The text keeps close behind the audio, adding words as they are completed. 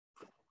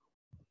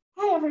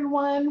Hi,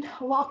 everyone.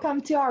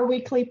 Welcome to our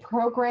weekly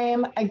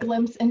program, A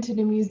Glimpse into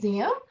the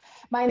Museum.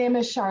 My name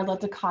is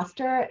Charlotte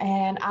DeCoster,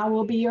 and I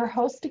will be your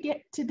host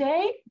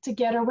today,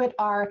 together with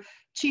our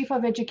Chief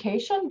of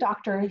Education,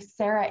 Dr.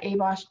 Sarah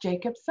Abosh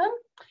Jacobson.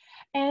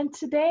 And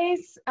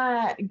today's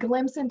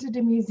Glimpse into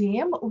the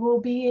Museum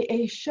will be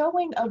a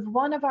showing of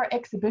one of our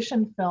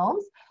exhibition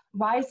films,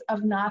 Rise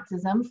of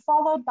Nazism,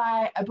 followed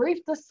by a brief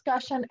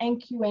discussion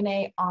and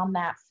Q&A on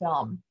that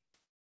film.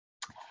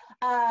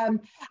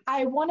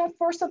 I want to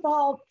first of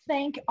all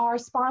thank our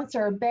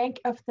sponsor, Bank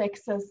of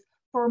Texas,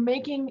 for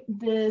making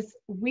this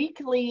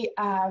weekly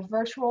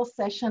virtual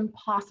session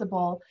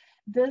possible.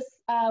 This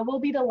will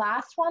be the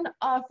last one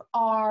of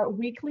our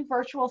weekly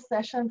virtual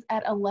sessions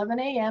at 11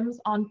 a.m.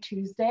 on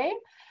Tuesday.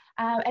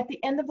 At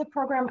the end of the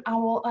program, I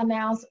will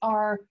announce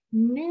our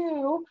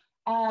new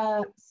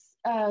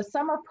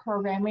summer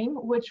programming,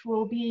 which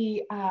will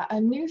be a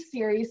new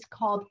series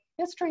called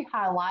History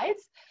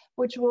Highlights,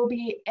 which will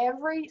be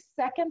every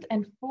second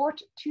and fourth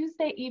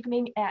Tuesday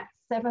evening at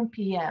 7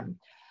 p.m.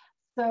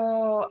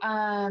 So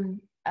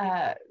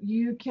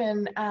you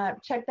can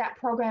check that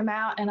program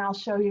out, and I'll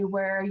show you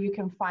where you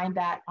can find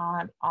that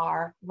on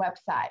our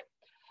website.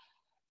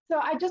 So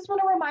I just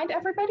want to remind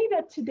everybody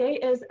that today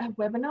is a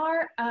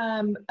webinar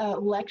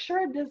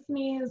lecture. This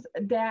means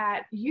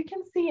that you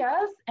can see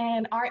us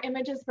and our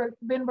image has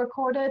been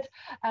recorded,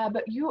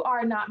 but you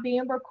are not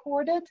being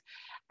recorded.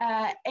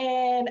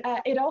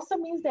 It also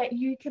means that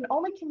you can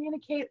only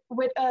communicate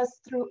with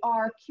us through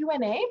our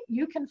Q&A.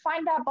 You can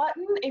find that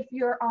button if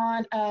you're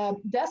on a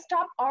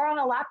desktop or on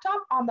a laptop.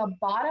 On the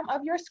bottom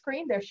of your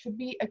screen, there should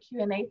be a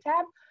Q&A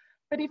tab.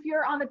 But if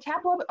you're on a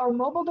tablet or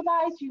mobile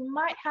device, you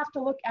might have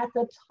to look at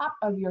the top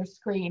of your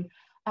screen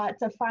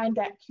to find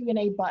that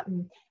Q&A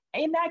button.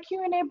 In that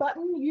Q&A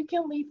button, you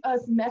can leave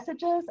us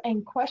messages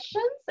and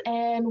questions,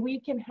 and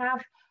we can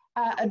have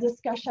a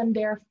discussion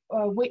there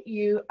with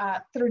you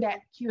through that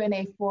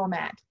Q&A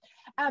format.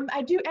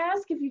 I do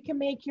ask if you can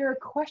make your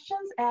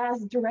questions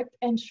as direct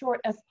and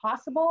short as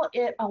possible.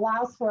 It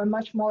allows for a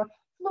much more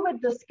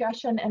fluid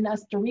discussion and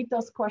us to read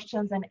those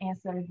questions and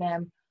answer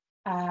them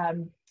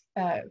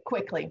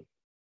quickly.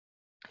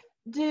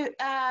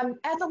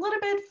 As a little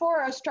bit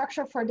for a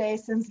structure for today,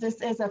 since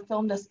this is a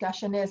film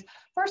discussion, is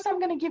first I'm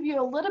going to give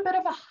you a little bit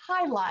of a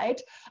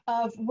highlight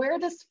of where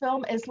this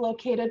film is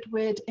located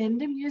within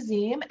the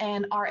museum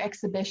and our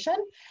exhibition,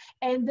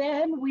 and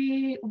then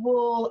we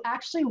will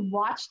actually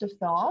watch the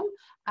film.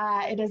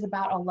 It is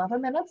about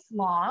 11 minutes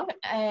long,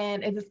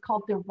 and it is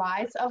called The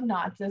Rise of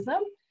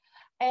Nazism.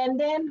 And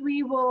then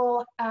we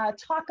will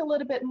talk a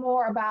little bit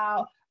more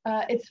about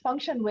its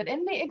function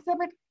within the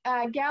exhibit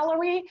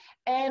gallery,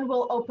 and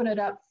we'll open it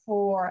up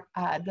for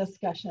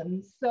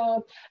discussion.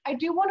 So I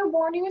do want to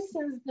warn you,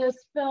 since this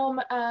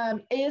film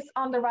is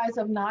on the rise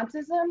of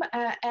Nazism,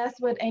 as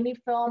with any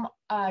film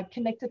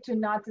connected to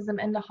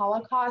Nazism and the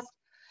Holocaust,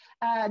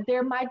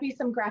 there might be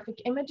some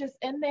graphic images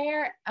in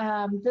there.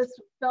 This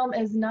film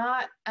is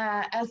not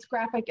as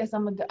graphic as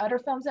some of the other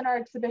films in our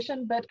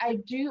exhibition, but I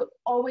do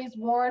always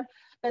warn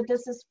that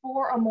this is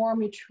for a more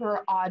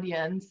mature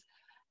audience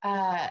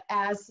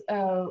as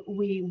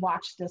we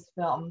watch this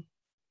film.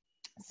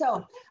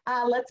 So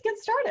let's get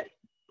started.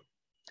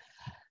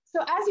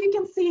 So as you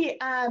can see,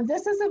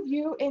 this is a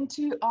view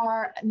into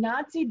our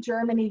Nazi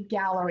Germany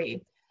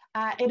gallery.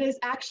 It is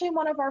actually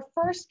one of our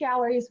first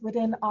galleries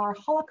within our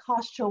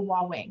Holocaust show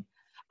wing.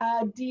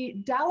 The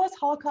Dallas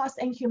Holocaust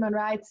and Human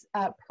Rights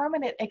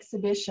permanent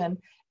exhibition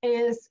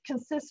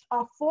consists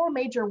of 4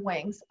 major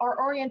wings: our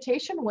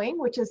orientation wing,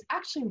 which is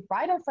actually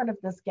right in front of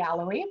this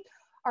gallery,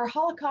 our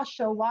Holocaust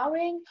show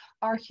wing,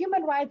 our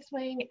Human Rights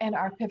wing, and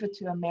our Pivot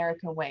to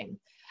America wing.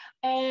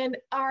 And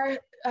our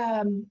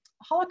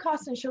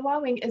Holocaust and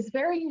Shoah wing is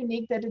very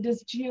unique that it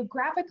is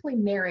geographically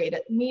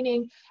narrated,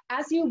 meaning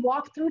as you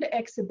walk through the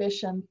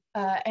exhibition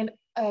and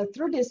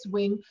through this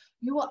wing,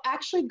 you will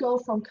actually go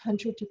from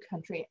country to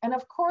country. And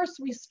of course,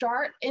 we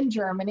start in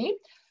Germany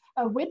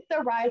with the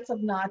rise of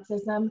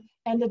Nazism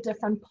and the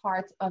different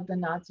parts of the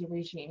Nazi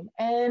regime.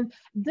 And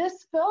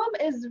this film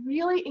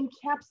really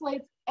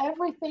encapsulates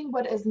everything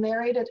what is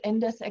narrated in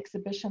this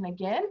exhibition.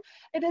 Again,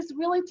 it is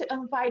really to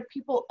invite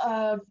people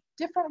of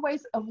different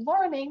ways of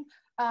learning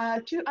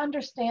to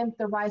understand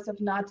the rise of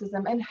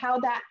Nazism and how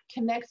that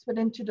connects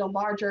into the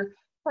larger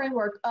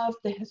framework of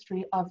the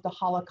history of the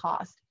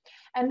Holocaust.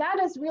 And that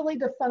is really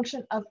the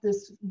function of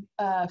this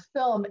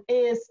film,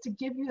 is to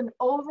give you an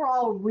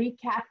overall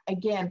recap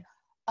again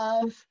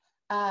of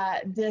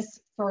this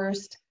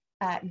first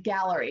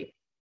gallery.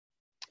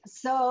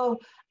 So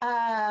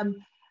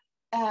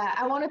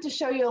I wanted to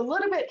show you a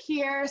little bit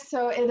here.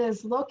 So it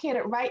is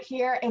located right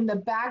here in the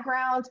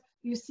background.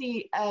 You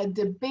see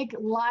the big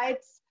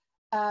lights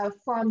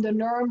from the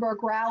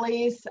Nuremberg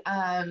rallies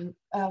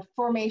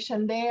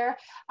formation there.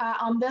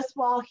 On this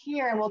wall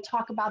here, and we'll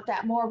talk about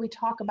that more, we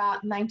talk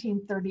about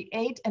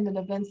 1938 and the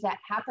events that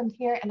happened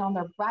here. And on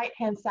the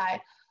right-hand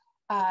side,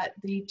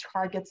 the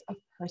targets of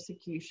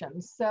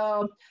persecution.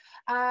 So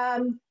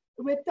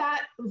with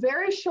that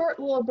very short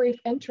little brief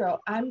intro,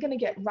 I'm going to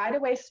get right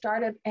away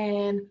started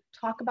and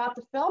talk about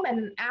the film.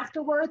 And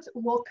afterwards,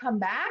 we'll come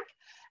back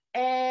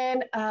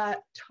and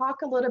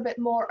talk a little bit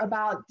more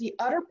about the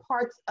other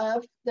parts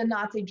of the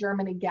Nazi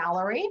Germany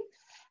gallery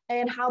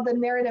and how the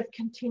narrative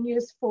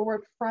continues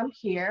forward from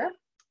here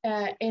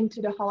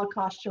into the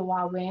Holocaust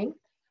Shoah wing,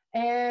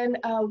 and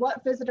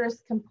what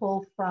visitors can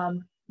pull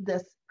from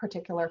this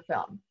particular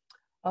film.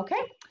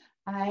 Okay,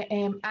 I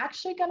am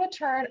actually going to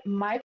turn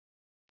my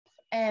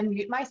and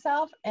mute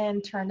myself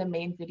and turn the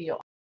main video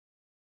on.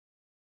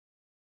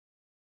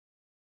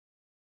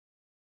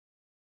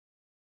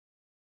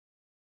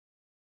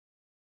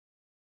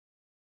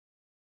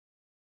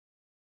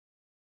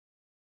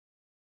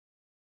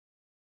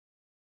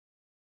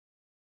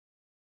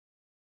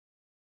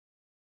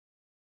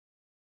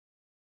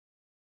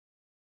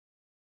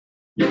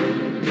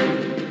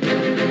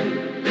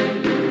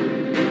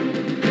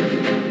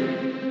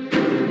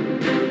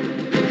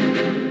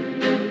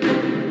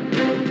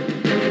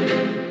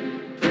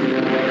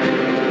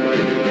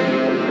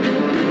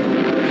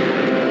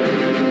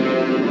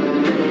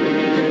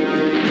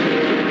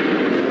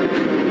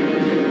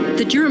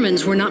 The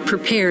Germans were not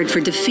prepared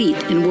for defeat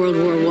in World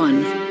War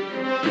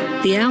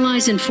I. The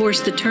Allies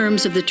enforced the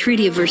terms of the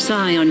Treaty of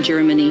Versailles on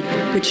Germany,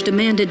 which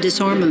demanded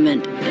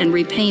disarmament and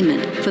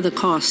repayment for the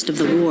cost of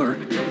the war.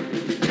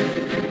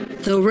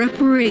 Though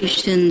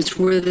reparations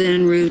were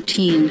then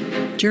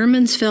routine,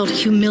 Germans felt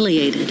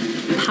humiliated,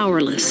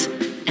 powerless,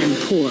 and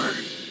poor.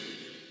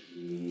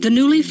 The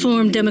newly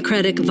formed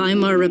democratic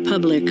Weimar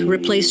Republic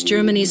replaced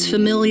Germany's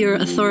familiar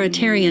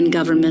authoritarian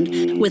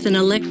government with an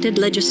elected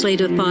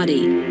legislative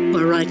body,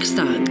 or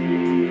Reichstag,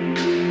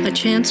 a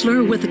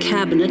chancellor with a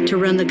cabinet to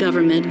run the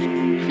government,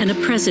 and a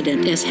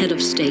president as head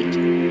of state.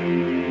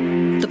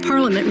 The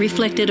parliament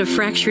reflected a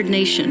fractured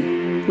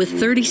nation with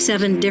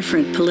 37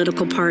 different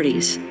political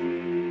parties.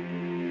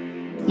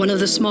 One of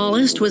the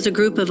smallest was a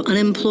group of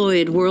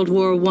unemployed World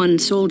War I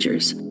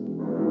soldiers.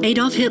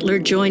 Adolf Hitler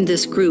joined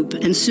this group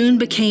and soon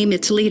became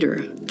its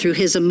leader through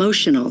his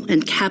emotional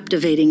and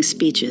captivating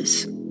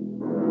speeches.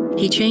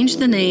 He changed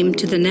the name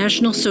to the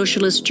National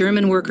Socialist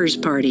German Workers'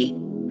 Party,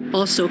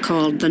 also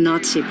called the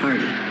Nazi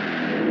Party,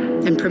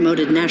 and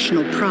promoted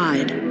national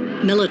pride,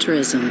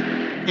 militarism,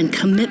 and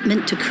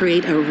commitment to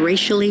create a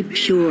racially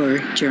pure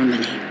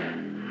Germany.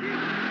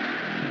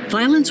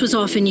 Violence was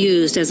often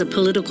used as a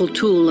political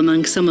tool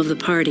among some of the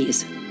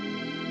parties,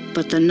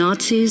 but the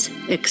Nazis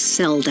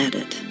excelled at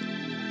it.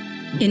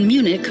 In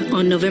Munich,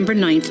 on November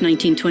 9,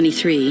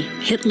 1923,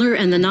 Hitler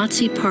and the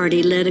Nazi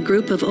Party led a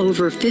group of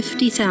over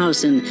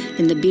 50,000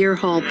 in the Beer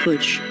Hall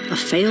Putsch, a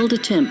failed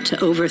attempt to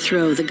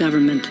overthrow the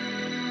government.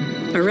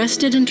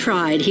 Arrested and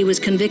tried, he was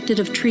convicted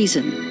of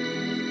treason.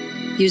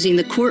 Using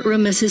the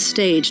courtroom as his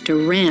stage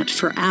to rant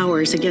for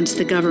hours against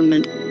the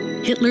government,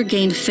 Hitler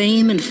gained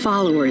fame and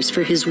followers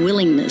for his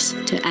willingness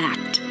to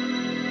act.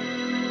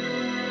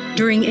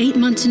 During 8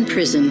 months in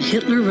prison,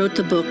 Hitler wrote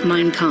the book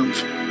Mein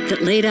Kampf,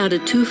 that laid out a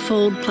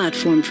twofold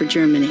platform for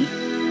Germany: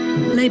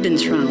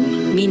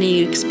 Lebensraum,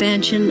 meaning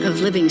expansion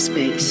of living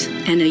space,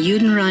 and a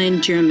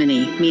Judenrein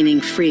Germany,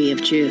 meaning free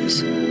of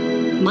Jews.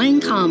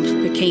 Mein Kampf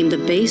became the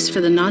base for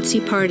the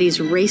Nazi Party's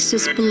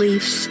racist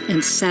beliefs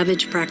and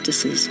savage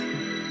practices.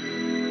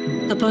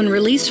 Upon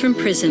release from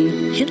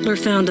prison, Hitler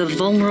found a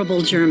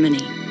vulnerable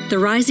Germany. The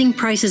rising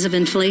prices of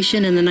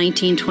inflation in the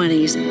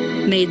 1920s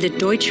made the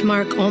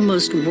Deutschmark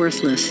almost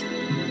worthless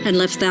and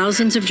left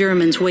thousands of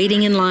Germans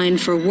waiting in line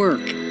for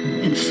work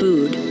and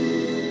food.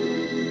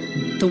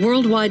 The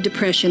worldwide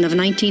depression of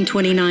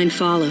 1929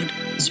 followed,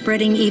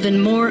 spreading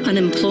even more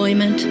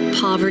unemployment,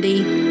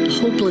 poverty,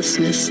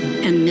 hopelessness,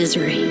 and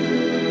misery.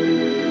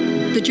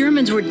 The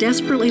Germans were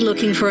desperately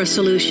looking for a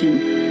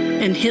solution,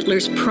 and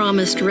Hitler's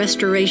promised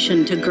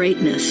restoration to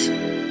greatness.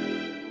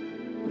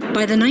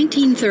 By the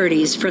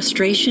 1930s,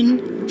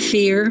 frustration,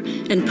 fear,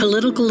 and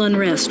political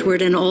unrest were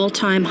at an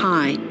all-time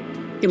high.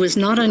 It was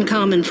not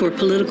uncommon for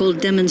political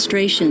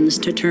demonstrations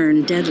to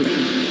turn deadly.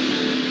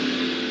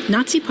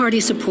 Nazi Party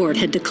support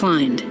had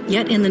declined,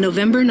 yet in the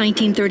November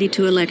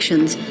 1932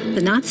 elections,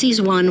 the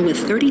Nazis won with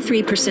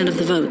 33% of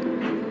the vote.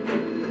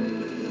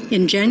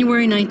 In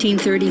January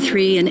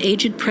 1933, an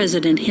aged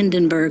president,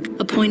 Hindenburg,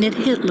 appointed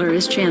Hitler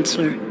as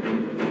chancellor.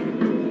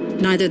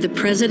 Neither the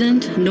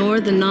president nor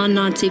the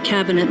non-Nazi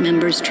cabinet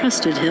members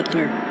trusted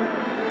Hitler,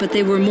 but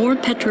they were more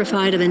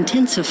petrified of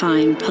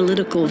intensifying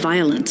political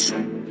violence.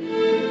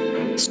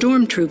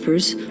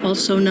 Stormtroopers,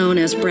 also known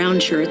as brown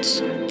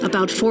shirts,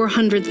 about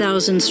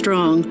 400,000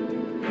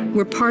 strong,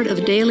 were part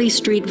of daily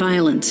street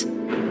violence,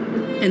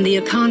 and the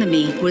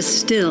economy was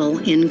still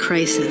in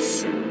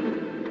crisis.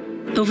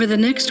 Over the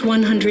next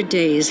 100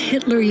 days,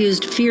 Hitler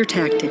used fear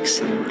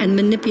tactics and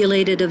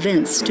manipulated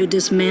events to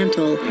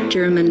dismantle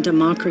German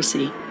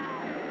democracy.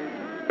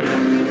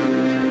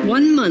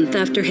 1 month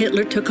after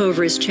Hitler took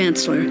over as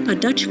chancellor, a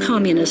Dutch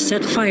communist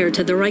set fire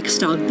to the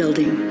Reichstag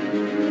building.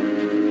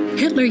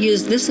 Hitler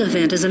used this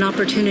event as an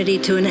opportunity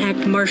to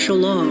enact martial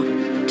law,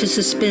 to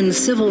suspend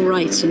civil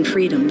rights and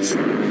freedoms.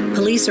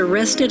 Police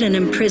arrested and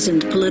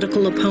imprisoned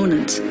political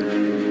opponents.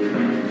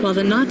 while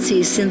the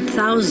Nazis sent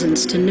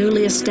thousands to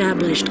newly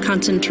established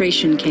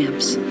concentration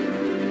camps.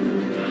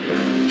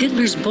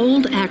 Hitler's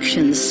bold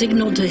actions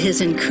signaled to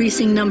his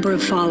increasing number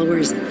of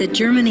followers that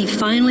Germany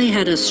finally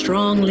had a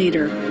strong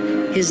leader.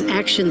 His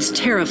actions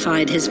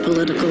terrified his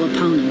political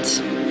opponents.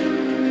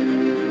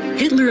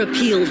 Hitler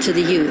appealed to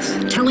the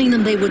youth, telling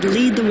them they would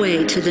lead the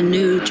way to the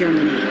new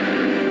Germany.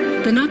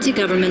 The Nazi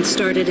government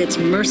started its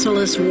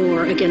merciless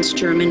war against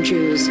German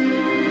Jews.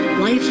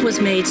 Life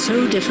was made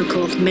so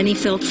difficult, many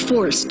felt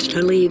forced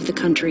to leave the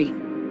country.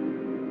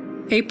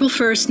 April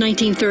 1st,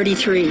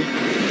 1933,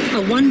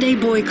 a one-day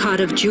boycott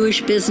of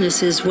Jewish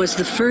businesses was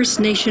the first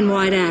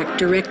nationwide act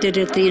directed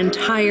at the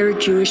entire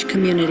Jewish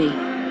community.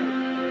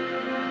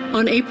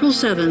 On April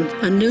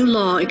 7th, a new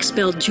law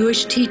expelled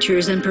Jewish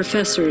teachers and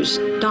professors,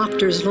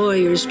 doctors,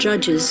 lawyers,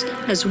 judges,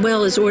 as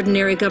well as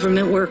ordinary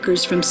government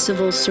workers from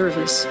civil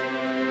service.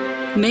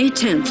 May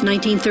 10th,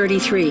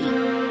 1933,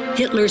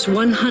 Hitler's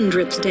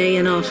 100th day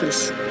in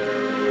office.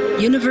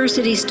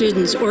 University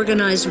students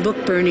organized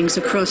book burnings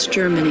across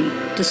Germany,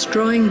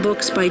 destroying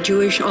books by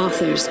Jewish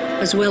authors,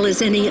 as well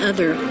as any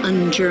other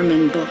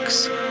un-German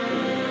books.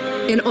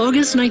 In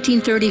August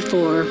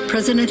 1934,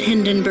 President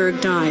Hindenburg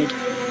died.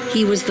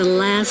 He was the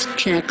last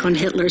check on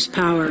Hitler's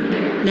power.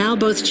 Now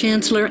both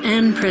Chancellor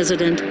and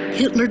President,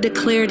 Hitler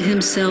declared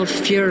himself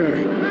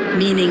Führer,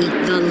 meaning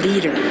the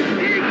leader.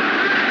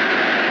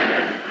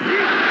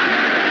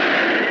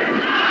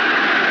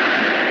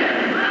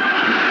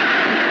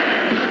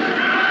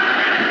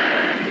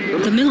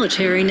 The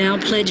military now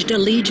pledged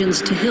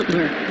allegiance to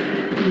Hitler,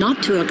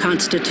 not to a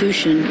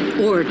constitution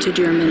or to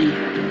Germany.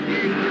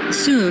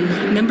 Soon,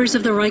 members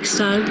of the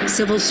Reichstag,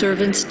 civil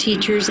servants,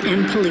 teachers,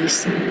 and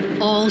police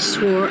all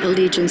swore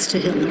allegiance to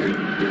Hitler.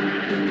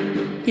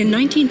 In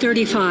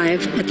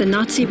 1935, at the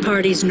Nazi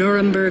Party's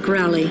Nuremberg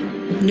rally,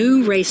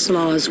 new race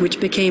laws,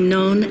 which became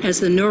known as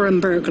the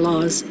Nuremberg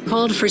Laws,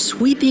 called for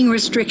sweeping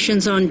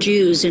restrictions on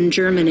Jews in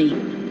Germany.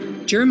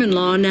 German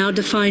law now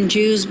defined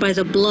Jews by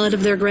the blood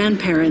of their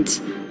grandparents,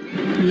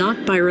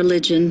 not by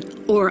religion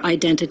or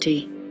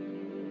identity.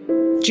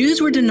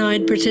 Jews were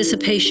denied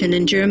participation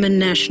in German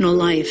national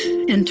life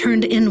and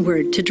turned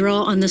inward to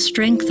draw on the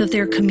strength of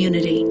their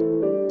community.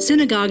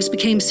 Synagogues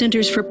became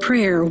centers for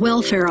prayer,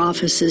 welfare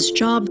offices,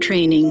 job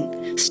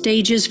training,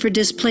 stages for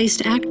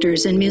displaced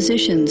actors and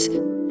musicians,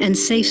 and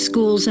safe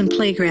schools and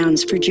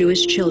playgrounds for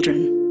Jewish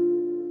children.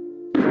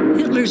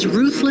 Hitler's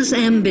ruthless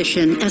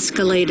ambition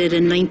escalated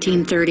in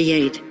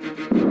 1938.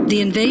 The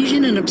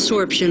invasion and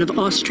absorption of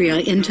Austria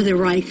into the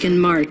Reich in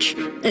March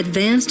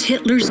advanced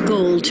Hitler's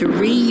goal to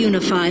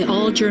reunify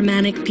all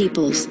Germanic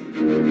peoples,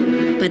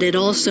 but it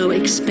also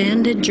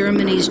expanded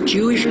Germany's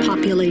Jewish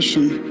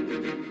population.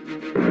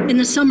 In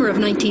the summer of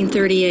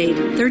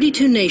 1938,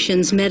 32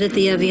 nations met at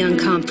the Evian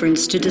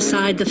Conference to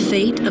decide the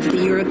fate of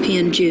the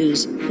European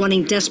Jews,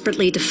 wanting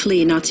desperately to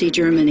flee Nazi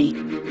Germany.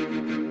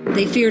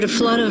 They feared a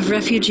flood of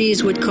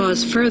refugees would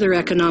cause further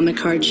economic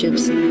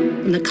hardships,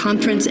 and the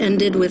conference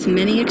ended with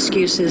many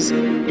excuses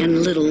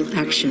and little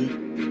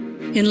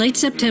action. In late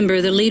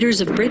September, the leaders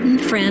of Britain,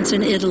 France,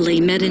 and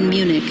Italy met in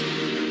Munich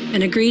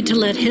and agreed to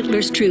let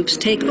Hitler's troops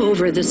take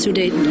over the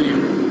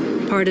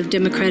Sudetenland, part of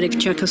democratic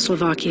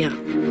Czechoslovakia,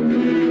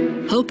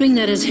 hoping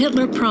that, as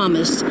Hitler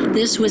promised,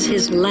 this was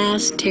his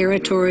last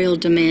territorial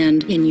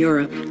demand in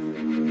Europe.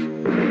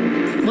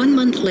 1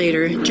 month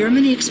later,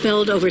 Germany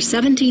expelled over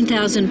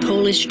 17,000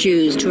 Polish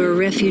Jews to a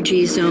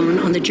refugee zone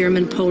on the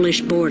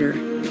German-Polish border.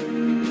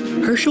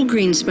 Herschel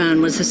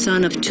Greenspan was the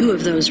son of 2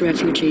 of those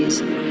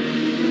refugees.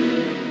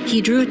 He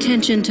drew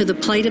attention to the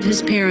plight of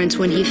his parents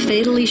when he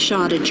fatally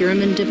shot a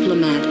German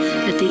diplomat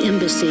at the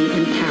embassy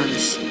in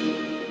Paris.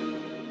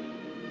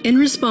 In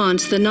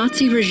response, the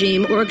Nazi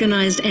regime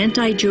organized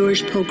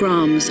anti-Jewish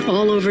pogroms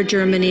all over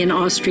Germany and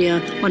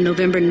Austria on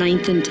November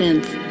 9th and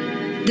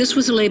 10th. This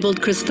was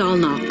labeled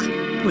Kristallnacht,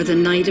 or the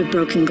Night of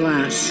Broken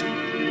Glass.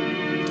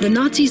 The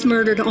Nazis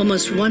murdered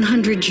almost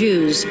 100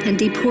 Jews and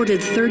deported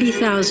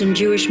 30,000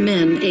 Jewish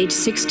men aged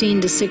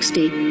 16 to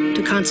 60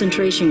 to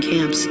concentration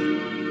camps.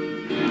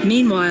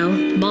 Meanwhile,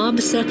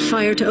 mobs set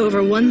fire to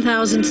over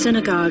 1,000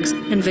 synagogues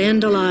and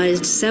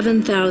vandalized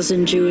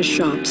 7,000 Jewish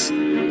shops.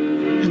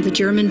 And the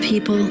German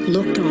people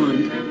looked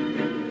on.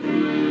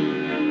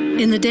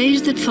 In the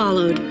days that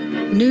followed,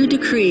 new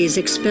decrees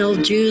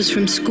expelled Jews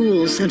from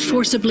schools and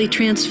forcibly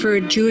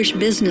transferred Jewish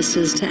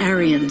businesses to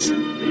Aryans.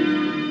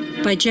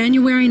 By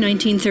January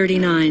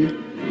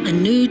 1939, a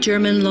new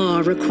German law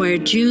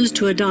required Jews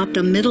to adopt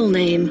a middle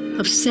name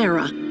of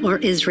Sarah or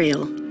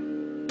Israel.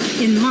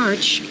 In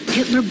March,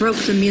 Hitler broke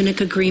the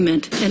Munich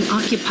Agreement and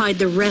occupied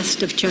the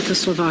rest of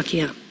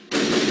Czechoslovakia.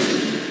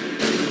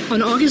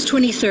 On August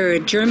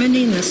 23rd,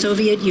 Germany and the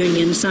Soviet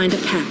Union signed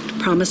a pact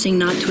promising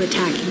not to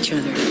attack each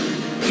other.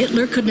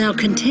 Hitler could now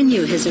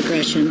continue his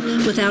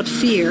aggression without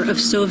fear of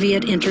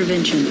Soviet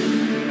intervention.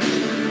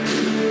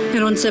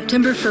 And on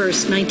September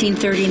 1st,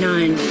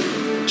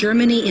 1939,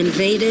 Germany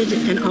invaded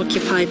and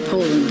occupied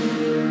Poland.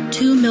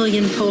 2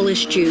 million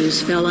Polish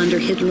Jews fell under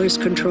Hitler's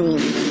control.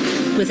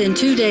 Within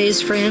 2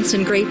 days, France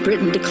and Great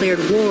Britain declared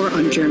war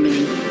on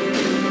Germany.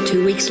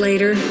 2 weeks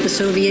later, the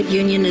Soviet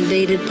Union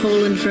invaded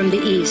Poland from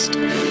the east,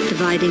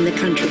 dividing the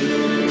country.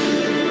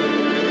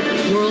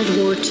 World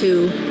War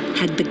II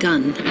had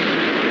begun.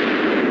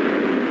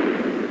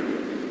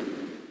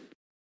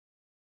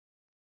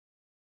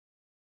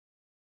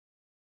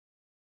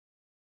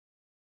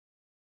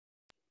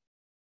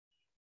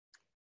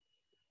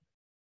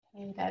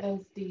 Okay, that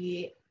is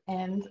the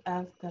end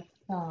of the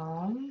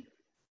film.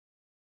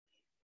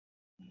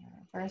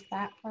 Reverse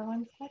that for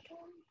 1 second.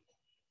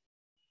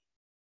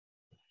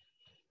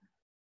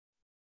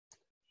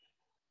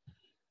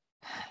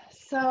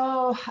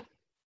 So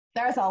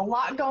there's a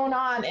lot going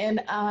on in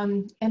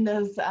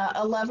this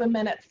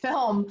 11-minute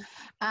film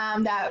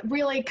that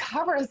really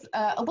covers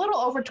a little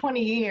over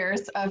 20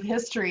 years of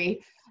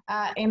history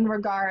in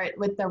regard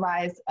with the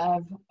rise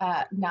of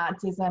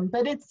Nazism,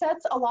 but it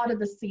sets a lot of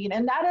the scene,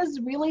 and that is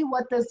really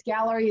what this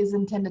gallery is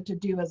intended to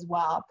do as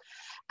well,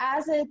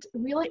 as it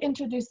really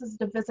introduces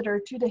the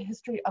visitor to the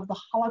history of the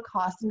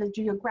Holocaust and the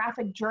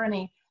geographic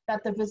journey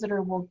that the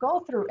visitor will go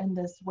through in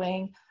this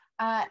wing.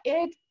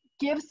 It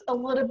gives a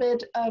little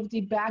bit of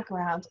the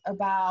background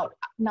about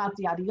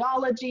Nazi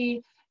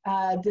ideology,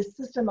 the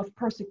system of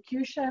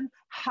persecution,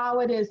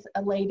 how it is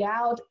laid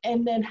out,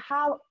 and then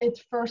how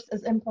it first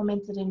is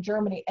implemented in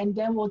Germany, and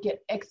then will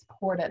get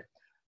exported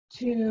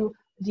to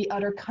the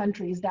other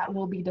countries that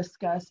will be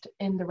discussed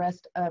in the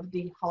rest of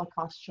the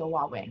Holocaust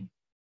Shoah wing.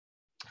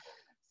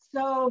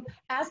 So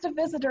as the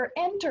visitor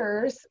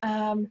enters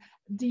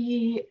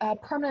the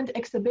permanent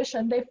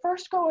exhibition, they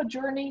first go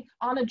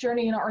on a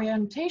journey in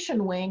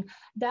orientation wing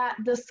that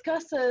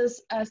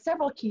discusses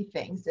several key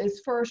things.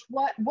 Is first,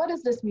 what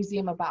is this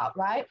museum about,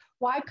 right?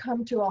 Why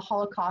come to a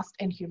Holocaust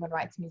and Human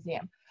Rights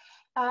Museum?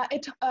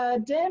 It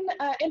then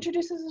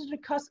introduces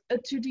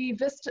to the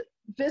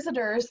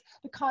visitors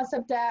the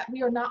concept that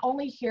we are not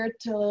only here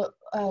to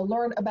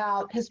learn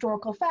about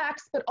historical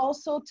facts, but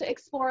also to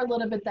explore a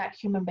little bit that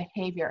human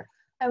behavior.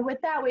 And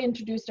with that, we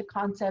introduced the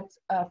concepts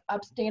of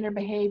upstander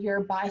behavior,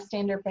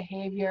 bystander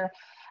behavior,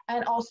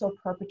 and also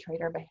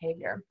perpetrator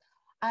behavior.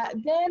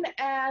 Then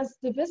as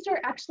the visitor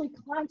actually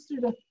climbs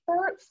through the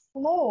 3rd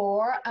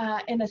floor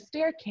in a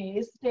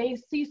staircase, they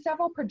see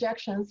several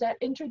projections that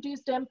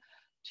introduce them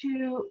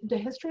to the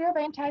history of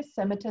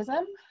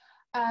anti-Semitism,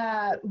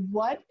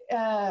 who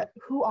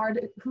are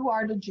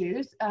the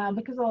Jews,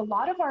 because a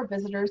lot of our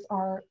visitors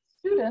are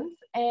students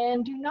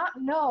and do not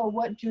know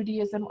what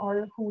Judaism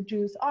or who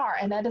Jews are,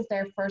 and that is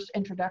their first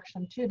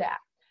introduction to that.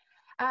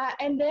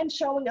 And then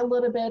showing a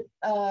little bit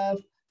of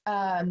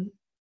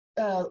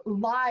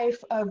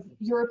life of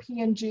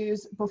European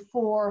Jews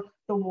before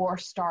the war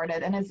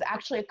started, and it's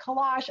actually a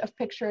collage of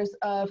pictures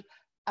of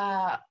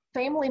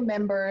family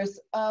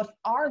members of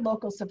our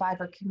local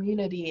survivor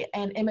community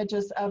and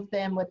images of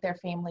them with their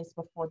families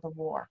before the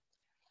war.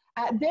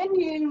 Then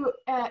you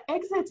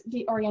exit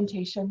the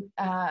orientation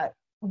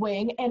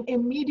wing and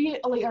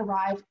immediately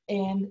arrive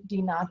in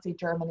the Nazi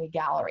Germany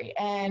gallery.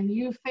 And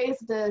you face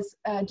this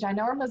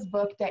ginormous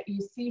book that you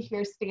see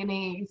here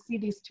standing, you see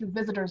these two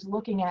visitors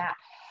looking at,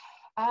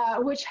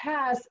 which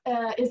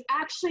is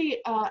actually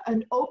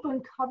an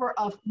open cover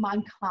of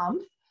Mein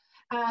Kampf.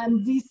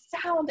 The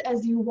sound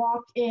as you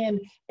walk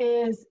in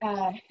is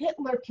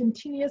Hitler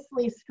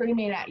continuously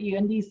screaming at you,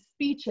 and these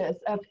speeches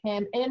of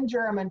him in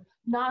German,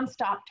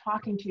 nonstop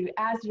talking to you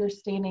as you're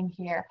standing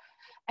here.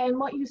 And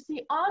what you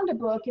see on the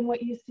book and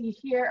what you see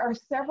here are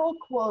several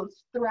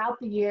quotes throughout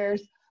the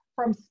years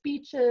from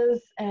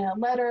speeches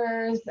and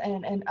letters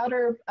and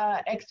other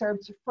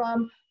excerpts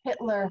from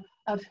Hitler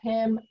of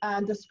him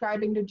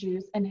describing the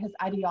Jews and his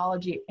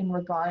ideology in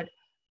regard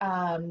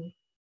to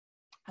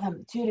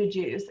the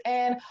Jews.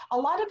 And a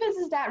lot of it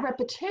is that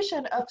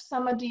repetition of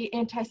some of the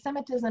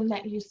anti-Semitism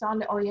that you saw in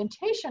the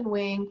orientation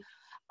wing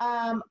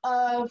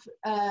of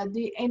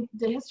the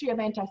history of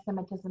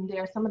anti-Semitism.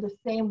 There are some of the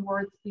same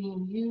words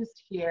being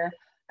used here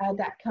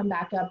that come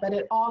back up, but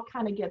it all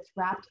kind of gets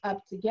wrapped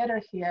up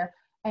together here,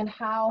 and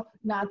how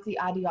Nazi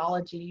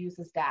ideology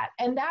uses that.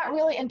 And that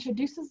really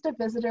introduces the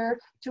visitor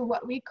to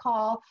what we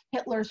call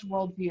Hitler's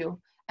worldview,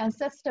 and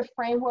sets the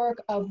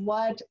framework of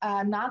what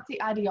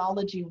Nazi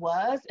ideology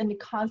was, and the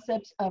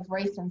concepts of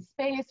race and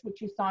space, which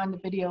you saw in the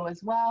video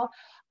as well,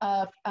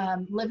 of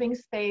living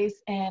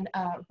space and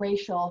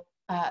racial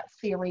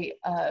theory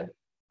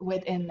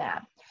within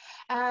that.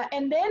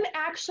 And then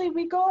actually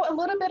we go a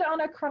little bit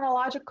on a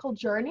chronological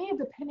journey,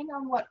 depending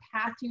on what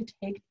path you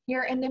take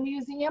here in the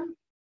museum.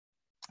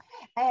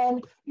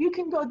 And you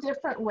can go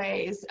different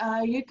ways.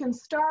 You can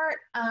start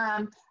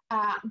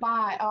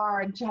by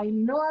our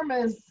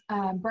ginormous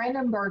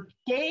Brandenburg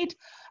Gate,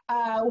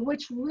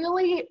 which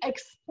really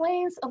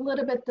explains a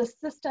little bit the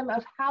system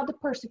of how the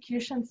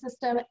persecution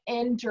system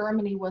in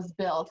Germany was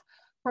built.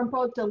 From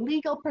both the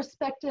legal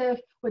perspective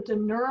with the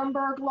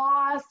Nuremberg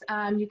laws,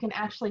 you can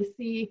actually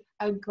see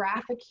a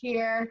graphic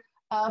here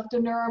of the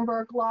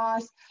Nuremberg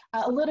laws,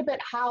 a little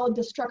bit how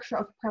the structure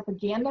of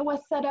propaganda was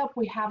set up.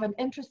 We have an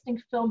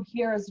interesting film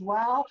here as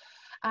well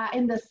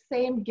in the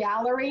same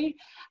gallery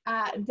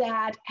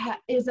that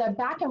is a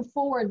back and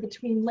forward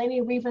between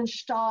Leni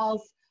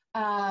Riefenstahl's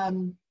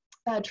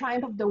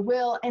Triumph of the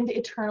Will and the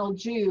Eternal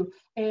Jew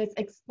is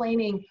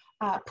explaining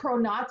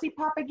pro-Nazi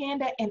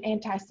propaganda and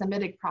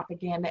anti-Semitic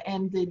propaganda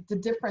and the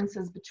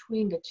differences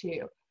between the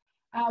two.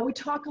 We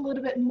talk a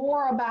little bit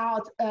more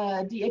about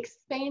the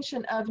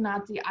expansion of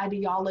Nazi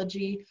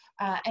ideology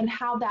and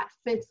how that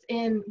fits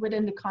in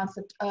within the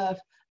concept of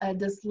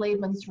this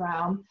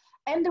Lebensraum,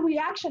 and the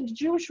reaction to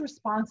Jewish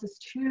responses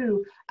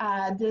to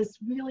this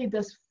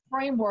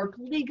framework,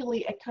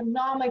 legally,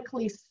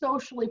 economically,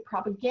 socially,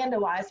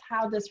 propaganda-wise,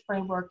 how this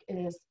framework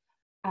is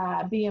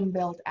being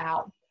built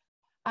out.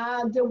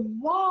 The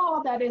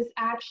wall that is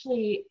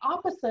actually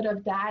opposite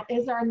of that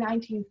is our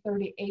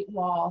 1938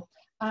 wall,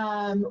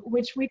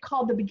 which we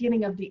call the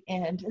beginning of the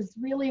end. Is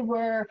really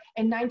where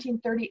in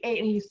 1938,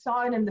 and you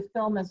saw it in the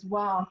film as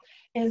well,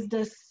 is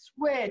this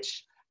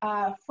switch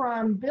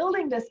from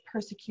building this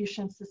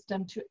persecution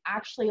system to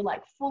actually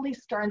like fully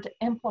starting to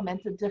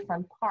implement the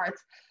different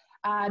parts.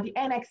 The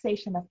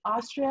annexation of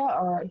Austria,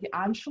 or the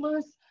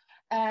Anschluss,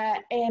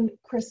 and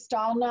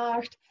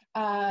Kristallnacht,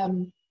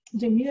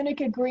 the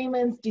Munich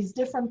agreements, these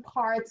different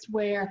parts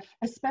where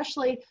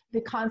especially the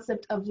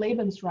concept of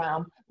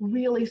Lebensraum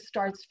really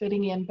starts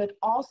fitting in, but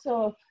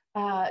also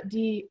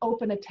the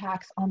open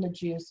attacks on the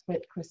Jews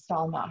with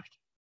Kristallnacht.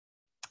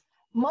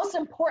 Most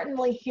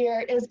importantly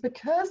here is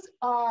because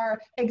our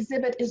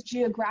exhibit is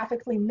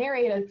geographically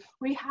narrated,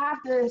 we have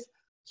this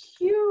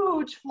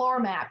huge floor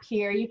map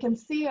here. You can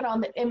see it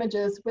on the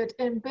images with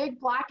in big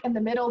black in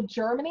the middle,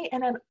 Germany,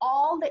 and then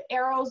all the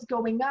arrows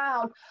going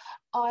out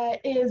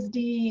is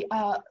the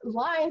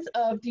lines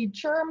of the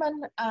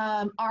German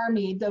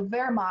army, the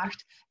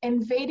Wehrmacht,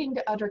 invading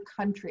the other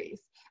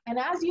countries. And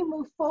as you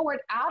move forward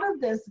out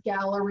of this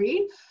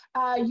gallery,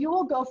 you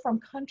will go from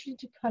country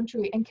to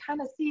country and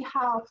kind of see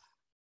how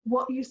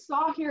what you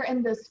saw here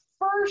in this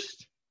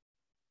first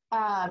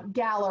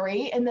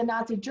gallery, in the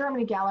Nazi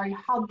Germany gallery,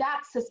 how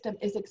that system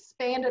is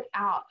expanded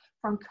out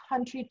from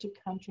country to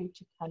country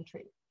to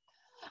country.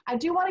 I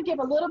do want to give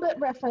a little bit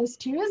reference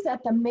to is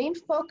that the main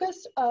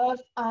focus of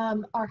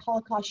our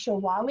Holocaust show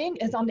Wowing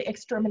is on the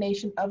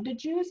extermination of the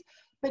Jews.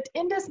 But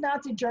in this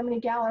Nazi Germany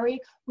gallery,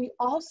 we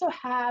also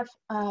have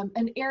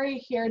an area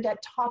here that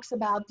talks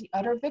about the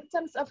other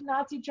victims of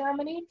Nazi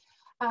Germany,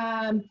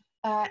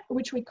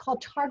 which we call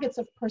targets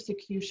of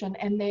persecution.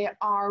 And they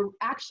are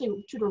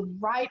actually to the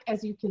right,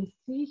 as you can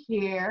see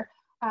here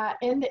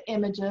in the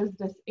images,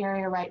 this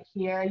area right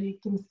here. You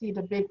can see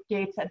the big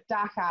gates at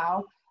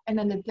Dachau, and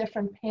then the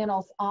different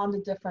panels on the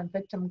different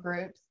victim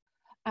groups,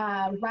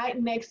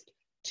 right next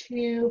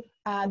to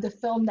the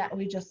film that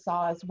we just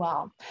saw as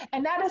well.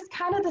 And that is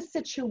kind of the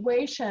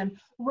situation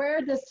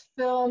where this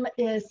film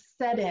is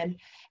set in.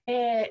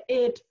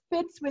 It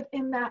fits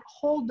within that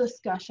whole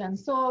discussion.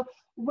 So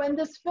when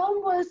this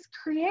film was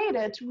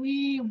created,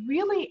 we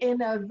really,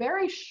 in a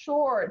very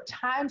short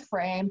time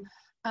frame,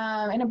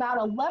 in about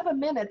 11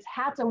 minutes,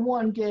 had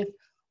to give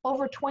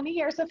over 20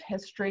 years of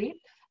history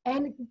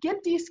and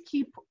get these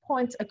key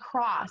points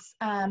across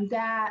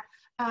that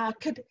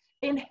could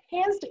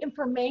enhance the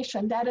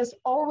information that is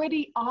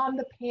already on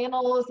the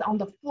panels, on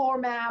the floor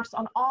maps,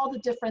 on all the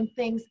different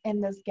things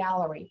in this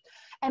gallery,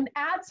 and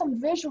add some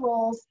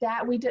visuals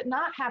that we did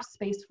not have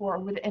space for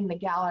within the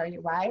gallery,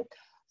 right?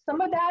 Some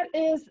of that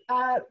is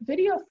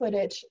video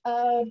footage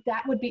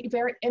that would be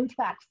very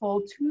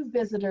impactful to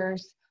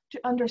visitors to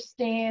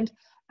understand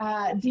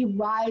the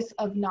rise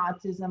of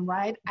Nazism,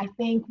 right? I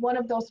think one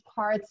of those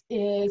parts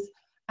is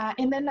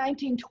in the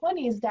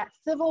 1920s, that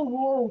civil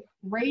war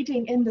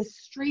raging in the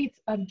streets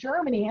of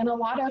Germany, and a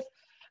lot of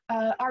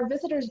our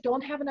visitors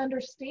don't have an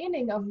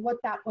understanding of what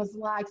that was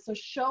like. So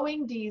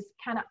showing these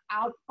kind of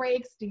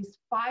outbreaks, these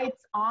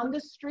fights on the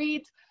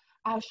street,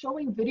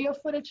 showing video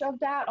footage of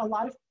that, a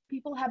lot of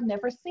people have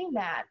never seen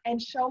that, and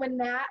showing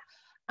that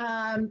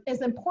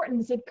is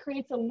important. It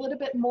creates a little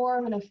bit more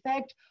of an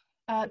effect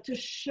to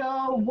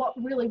show what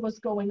really was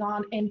going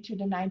on into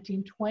the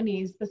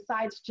 1920s,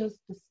 besides just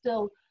the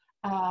still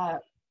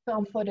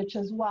film footage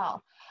as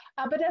well.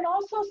 But then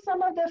also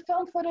some of the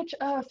film footage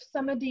of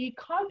some of the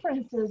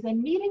conferences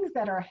and meetings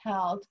that are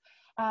held,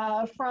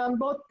 from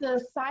both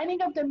the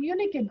signing of the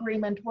Munich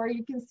agreement, where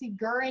you can see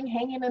Goering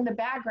hanging in the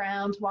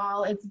background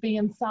while it's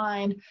being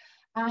signed,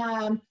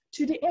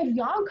 to the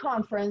Evian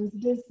conference,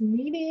 this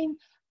meeting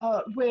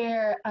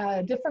where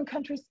different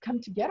countries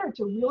come together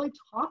to really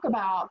talk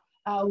about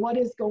what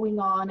is going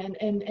on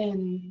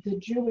and the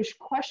Jewish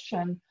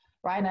question,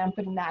 right? And I'm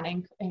putting that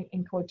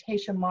in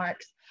quotation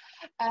marks.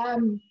 I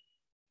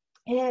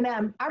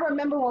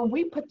remember when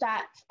we put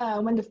that,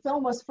 when the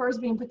film was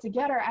first being put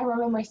together, I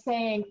remember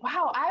saying,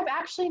 wow, I've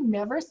actually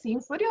never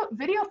seen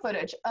video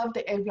footage of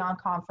the Evian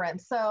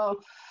conference. So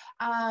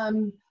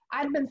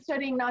I'd been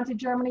studying Nazi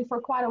Germany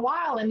for quite a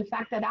while, and the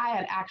fact that I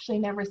had actually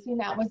never seen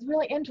that was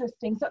really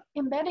interesting. So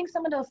embedding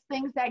some of those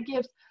things, that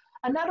gives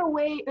another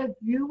way of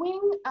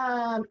viewing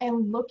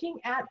and looking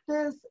at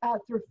this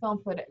through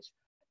film footage.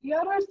 The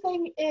other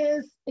thing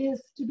is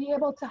to be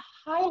able to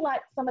highlight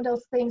some of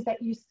those things that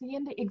you see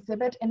in the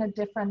exhibit in a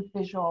different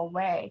visual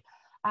way.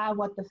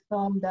 What the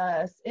film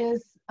does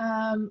is,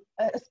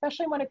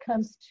 especially when it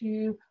comes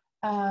to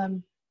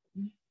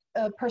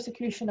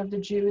persecution of the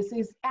Jews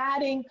is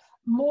adding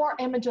more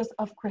images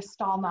of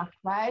Kristallnacht,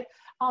 right?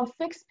 On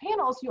fixed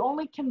panels, you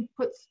only can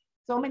put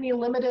so many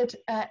limited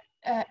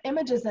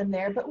images in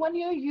there, but when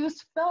you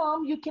use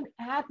film, you can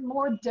add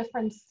more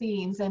different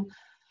scenes. And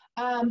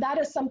that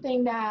is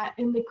something that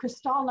in the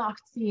Kristallnacht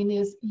scene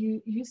is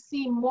you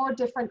see more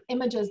different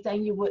images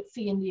than you would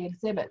see in the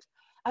exhibit.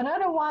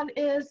 Another one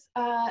is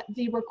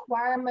the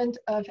requirement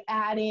of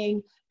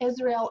adding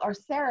Israel or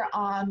Sarah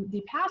on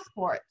the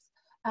passports.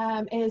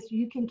 Is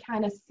you can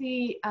kind of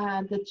see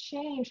the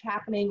change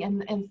happening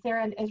and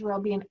Sarah and Israel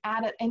being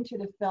added into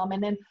the film.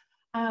 And then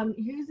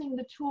using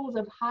the tools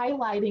of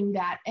highlighting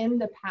that in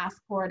the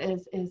passport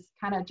is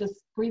kind of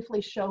just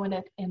briefly showing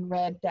it in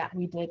red that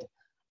we did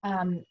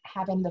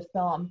have in the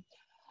film.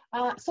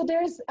 So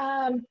there's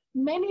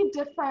many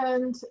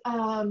different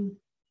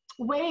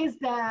ways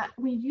that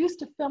we use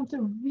to film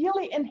to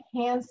really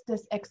enhance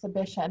this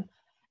exhibition.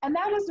 And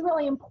that is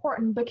really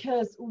important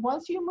because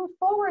once you move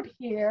forward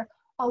here,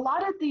 a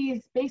lot of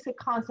these basic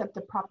concepts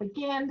of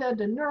propaganda,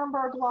 the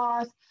Nuremberg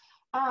laws,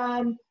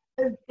 the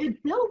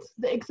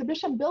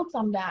exhibition builds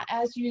on that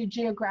as you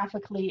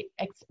geographically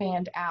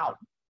expand out.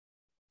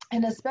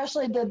 And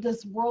especially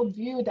this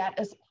worldview that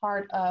is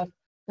part of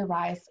the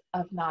rise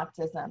of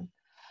Nazism.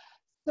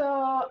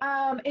 So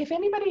if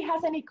anybody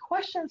has any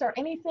questions or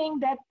anything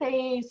that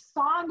they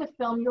saw in the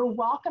film, you're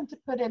welcome to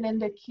put it in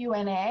the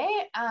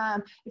Q&A.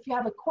 If you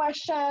have a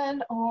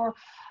question or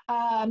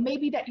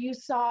maybe that you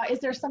saw, is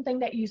there something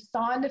that you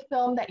saw in the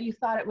film that you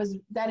thought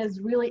that is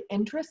really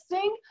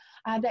interesting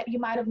that you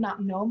might have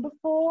not known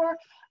before,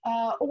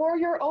 or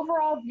your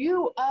overall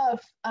view of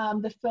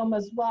the film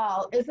as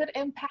well? Is it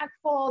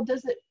impactful?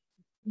 Does it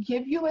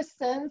give you a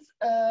sense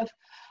of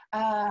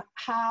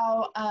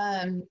how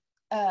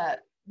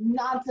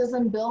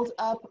Nazism built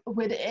up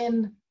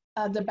within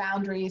the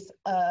boundaries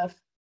of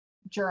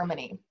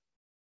Germany?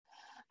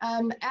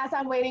 As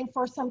I'm waiting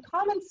for some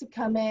comments to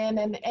come in,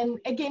 and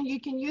again, you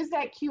can use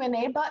that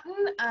Q&A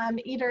button,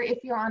 either if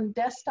you're on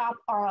desktop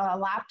or a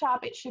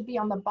laptop, it should be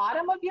on the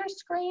bottom of your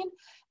screen.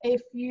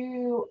 If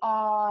you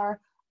are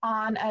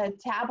on a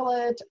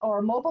tablet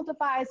or mobile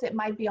device, it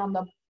might be on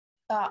the,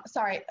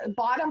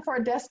 bottom for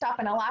a desktop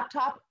and a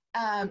laptop.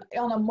 On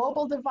a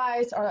mobile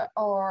device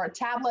or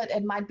tablet,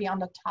 it might be on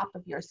the top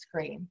of your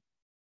screen.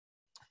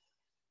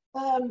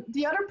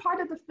 The other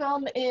part of the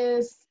film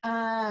is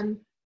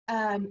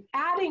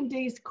adding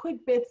these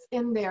quick bits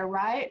in there,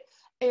 right?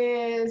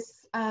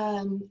 Is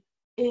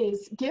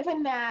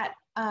given that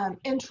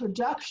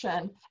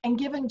introduction and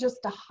given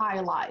just the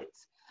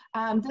highlights.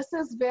 This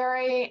is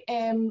very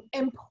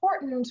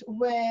important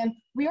when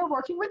we are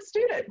working with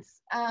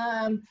students.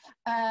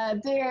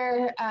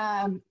 They're,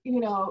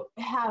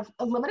 have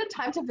a limited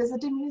time to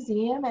visit the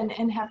museum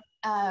and have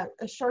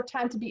a short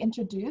time to be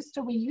introduced.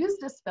 So we use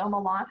this film a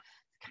lot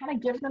to kind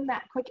of give them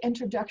that quick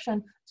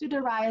introduction to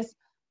the rise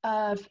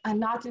of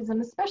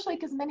Nazism, especially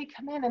because many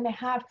come in and they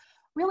have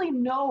really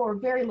no or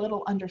very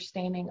little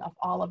understanding of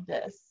all of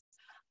this.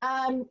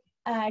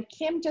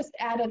 Kim just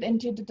added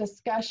into the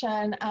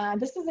discussion,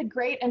 this is a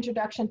great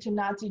introduction to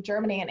Nazi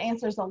Germany and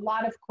answers a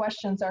lot of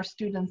questions our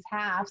students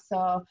have.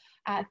 So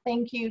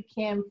thank you,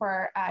 Kim,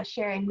 for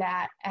sharing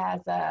that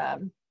as a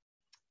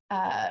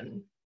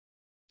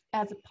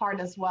part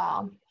as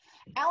well.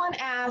 Ellen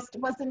asked,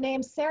 was the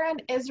name Sarah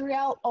and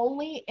Israel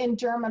only in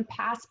German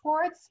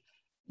passports?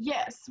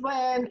 Yes,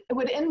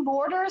 within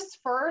borders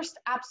first,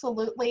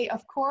 absolutely,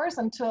 of course,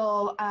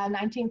 until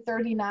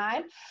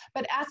 1939.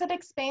 But as it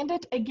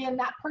expanded, again,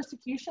 that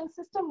persecution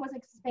system was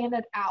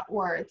expanded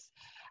outwards.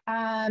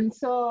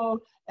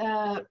 So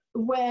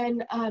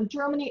when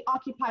Germany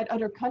occupied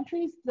other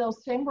countries,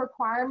 those same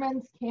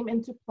requirements came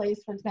into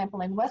place, for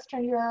example, in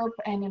Western Europe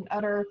and in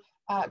other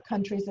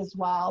countries as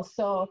well.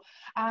 So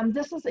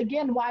this is,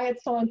 again, why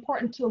it's so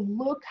important to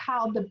look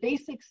how the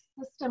basic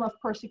system of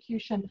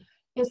persecution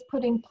is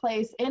put in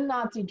place in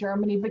Nazi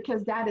Germany,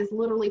 because that is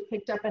literally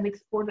picked up and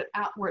exported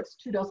outwards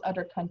to those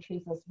other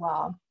countries as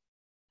well.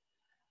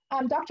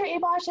 Dr.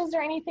 Abosh, is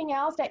there anything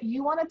else that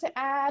you wanted to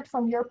add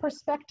from your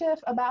perspective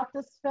about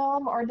this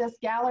film or this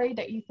gallery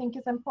that you think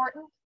is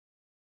important?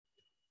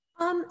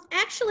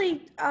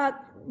 Actually,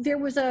 there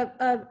was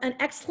an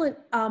excellent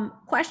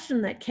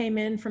question that came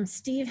in from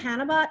Steve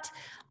Hannabut,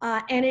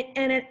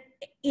 and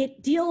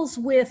it deals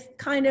with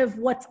kind of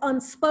what's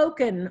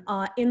unspoken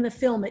in the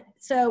film.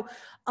 So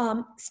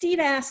Steve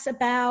asks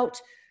about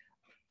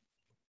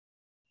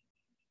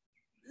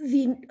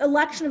the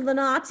election of the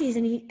Nazis,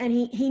 and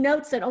he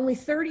notes that only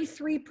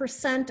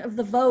 33% of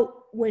the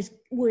vote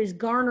was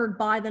garnered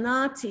by the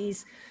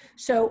Nazis.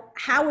 So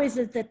how is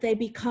it that they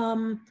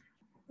become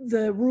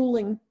the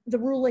ruling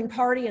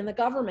party in the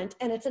government?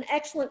 And it's an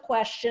excellent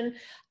question,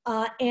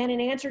 and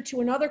in answer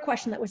to another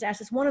question that was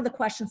asked, it's one of the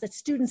questions that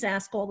students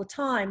ask all the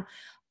time.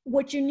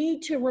 What you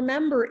need to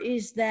remember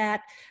is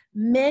that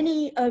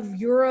many of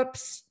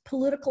Europe's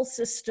political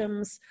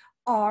systems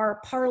are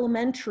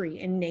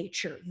parliamentary in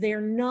nature. They're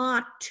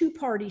not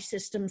two-party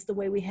systems the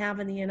way we have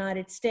in the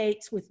United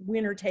States with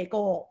winner take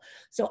all.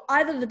 So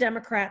either the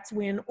Democrats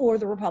win or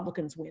the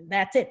Republicans win.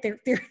 That's it.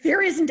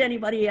 There isn't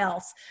anybody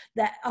else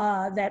that,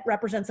 that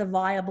represents a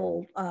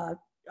viable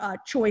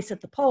choice at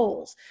the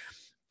polls.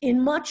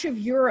 In much of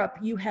Europe,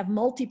 you have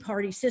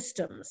multi-party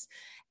systems.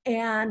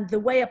 And the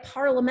way a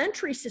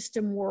parliamentary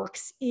system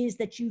works is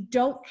that you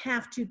don't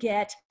have to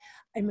get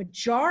a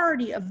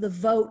majority of the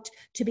vote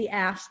to be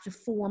asked to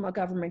form a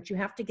government. You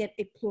have to get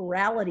a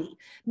plurality,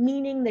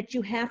 meaning that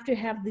you have to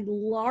have the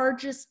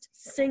largest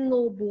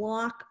single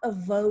block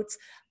of votes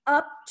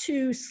up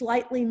to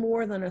slightly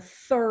more than a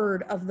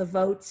third of the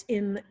votes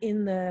in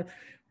the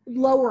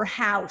lower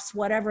house,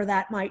 whatever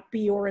that might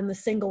be, or in the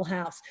single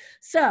house.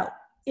 So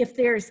if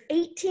there's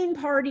 18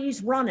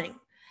 parties running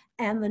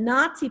and the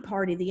Nazi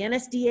party, the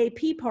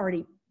NSDAP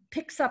party,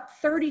 picks up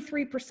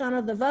 33%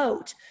 of the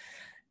vote,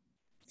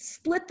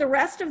 split the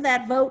rest of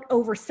that vote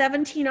over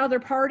 17 other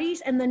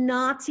parties, and the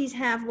Nazis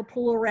have the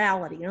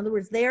plurality. In other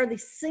words, they're the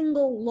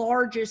single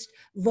largest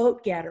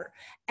vote getter.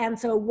 And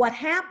so what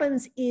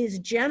happens is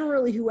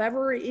generally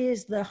whoever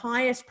is the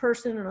highest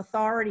person in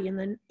authority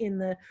in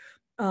the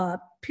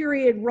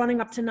period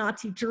running up to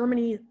Nazi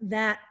Germany,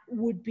 that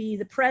would be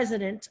the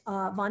president,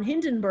 von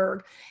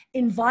Hindenburg,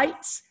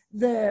 invites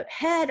the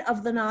head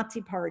of the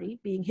Nazi party,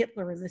 being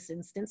Hitler in this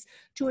instance,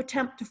 to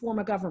attempt to form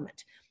a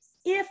government.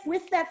 If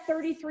with that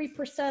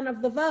 33%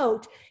 of the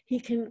vote, he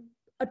can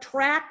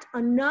attract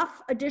enough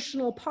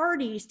additional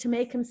parties to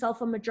make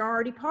himself a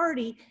majority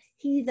party,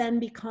 he then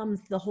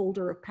becomes the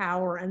holder of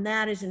power. And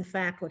that is in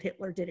fact what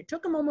Hitler did. It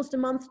took him almost a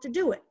month to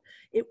do it.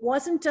 It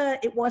wasn't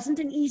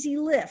an easy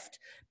lift,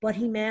 but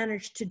he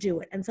managed to do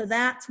it. And so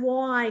that's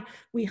why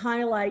we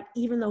highlight,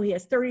 even though he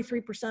has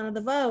 33% of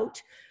the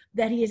vote,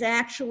 that he is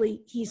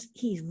actually,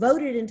 he's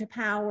voted into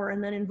power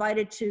and then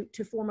invited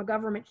to form a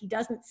government. He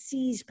doesn't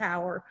seize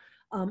power,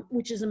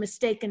 which is a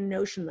mistaken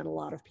notion that a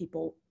lot of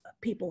people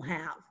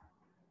have.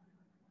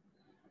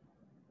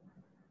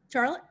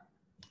 Charlotte?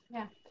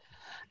 Yeah.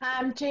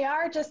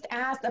 JR just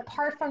asked,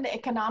 apart from the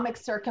economic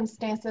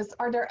circumstances,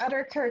 are there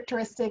other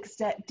characteristics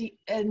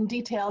and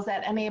details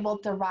that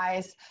enabled the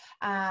rise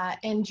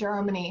in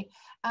Germany?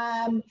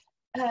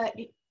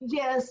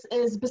 Yes,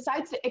 is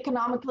besides the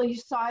economically, you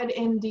saw it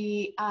in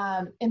the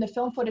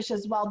film footage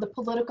as well, the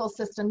political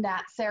system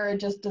that Sarah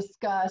just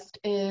discussed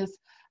is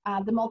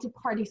the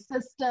multi-party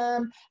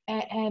system,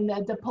 and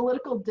the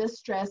political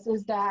distress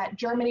is that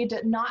Germany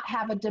did not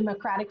have a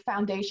democratic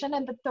foundation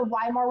and that the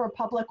Weimar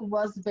Republic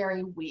was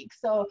very weak.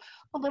 So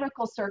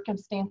political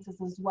circumstances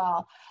as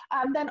well.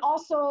 Then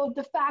also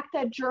the fact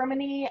that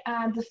Germany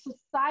and the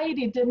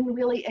society didn't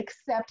really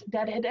accept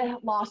that it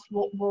had lost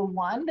World War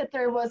I, that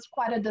there was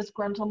quite a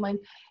disgruntlement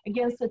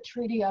against the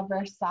Treaty of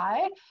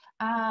Versailles.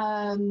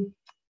 And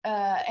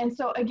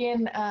so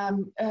again,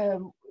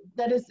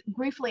 that is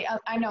briefly,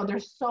 I know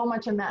there's so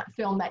much in that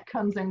film that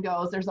comes and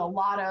goes. There's a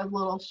lot of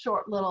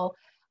short little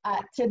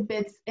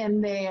tidbits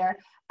in there.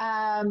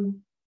 That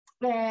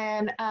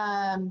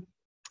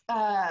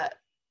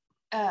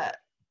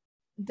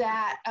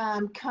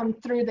come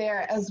through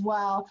there as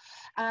well.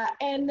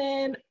 And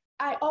then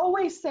I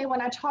always say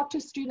when I talk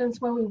to students,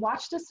 when we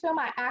watch this film,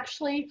 I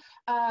actually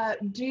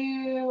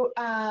do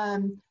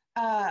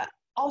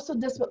also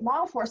this with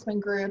law enforcement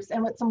groups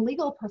and with some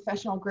legal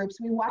professional groups.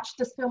 We watch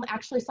this film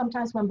actually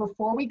sometimes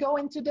before we go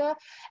into the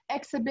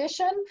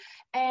exhibition.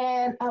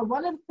 And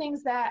one of the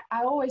things that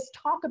I always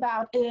talk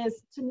about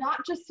is to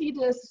not just see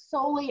this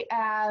solely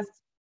as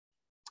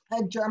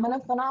a German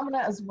phenomena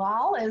as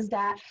well, is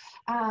that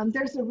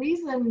there's a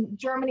reason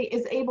Germany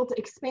is able to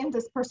expand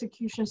this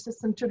persecution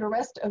system to the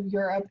rest of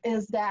Europe,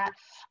 is that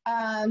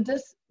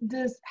this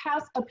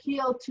has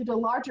appealed to the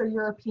larger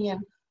European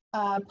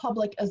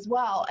public as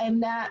well,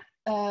 and that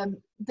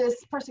this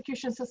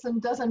persecution system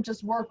doesn't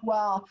just work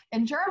well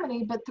in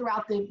Germany, but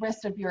throughout the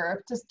rest of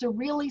Europe, just to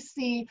really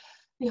see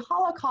the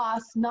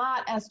Holocaust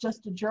not as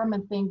just a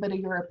German thing, but a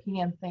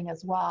European thing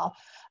as well.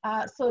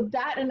 So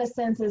that in a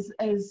sense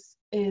is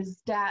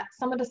that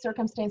some of the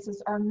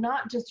circumstances are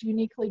not just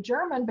uniquely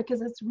German,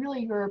 because it's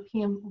really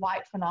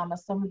European-wide phenomena,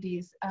 some of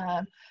these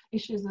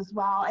issues as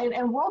well,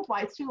 and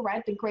worldwide too,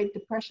 right? The Great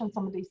Depression,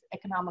 some of these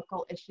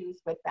economical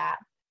issues with that.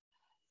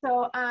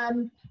 So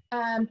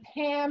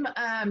Pam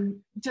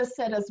just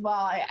said as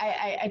well,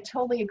 I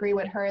totally agree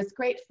with her. It's a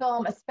great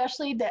film,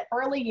 especially the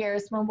early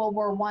years when World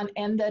War I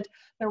ended,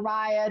 the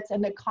riots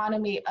and the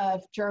economy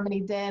of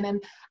Germany then.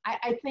 And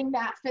I think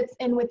that fits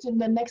in with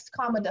the next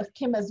comment of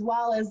Kim as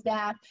well, is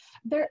that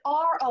there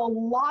are a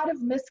lot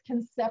of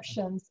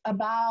misconceptions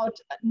about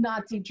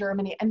Nazi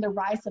Germany and the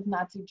rise of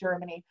Nazi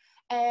Germany.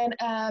 And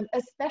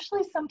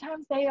especially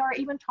sometimes they are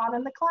even taught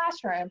in the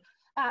classroom.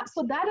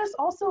 So that is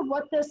also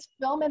what this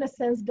film in a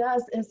sense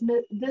does, is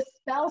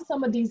dispel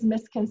some of these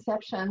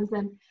misconceptions,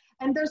 and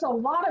there's a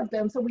lot of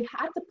them. So we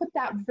had to put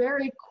that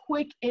very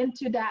quick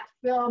into that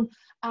film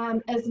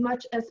as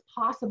much as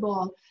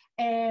possible,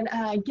 and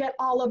get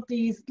all of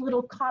these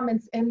little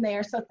comments in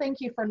there. So thank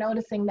you for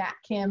noticing that,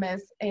 Kim,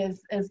 is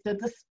the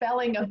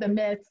dispelling of the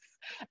myths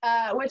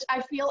which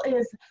I feel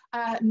is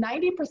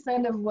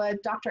 90% of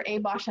what Dr.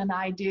 Abosh and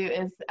I do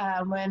is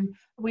when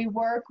we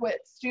work with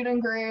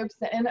student groups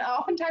and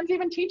oftentimes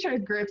even teacher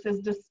groups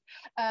is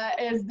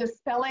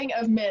dispelling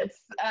of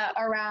myths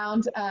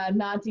around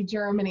Nazi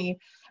Germany.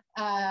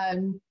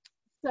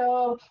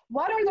 So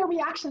what are the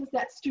reactions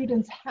that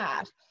students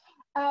have?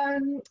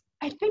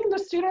 I think the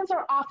students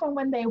are often,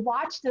 when they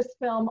watch this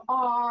film,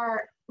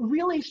 are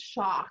really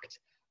shocked.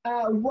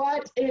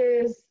 That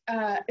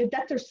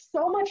there's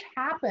so much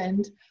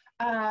happened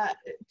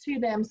to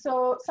them.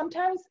 So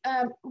sometimes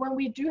when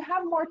we do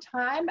have more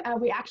time,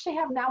 we actually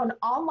have now an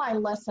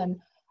online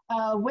lesson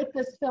with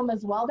this film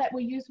as well that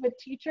we use with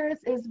teachers,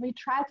 is we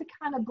try to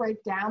kind of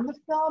break down the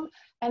film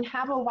and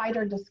have a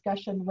wider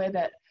discussion with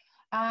it.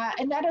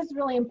 And that is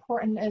really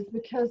important, is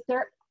because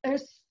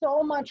there's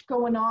so much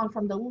going on,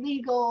 from the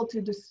legal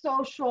to the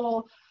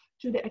social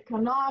to the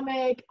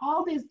economic,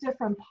 all these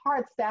different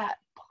parts that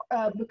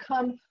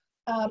become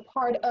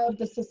part of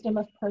the system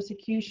of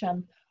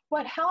persecution.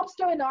 What helps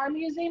though in our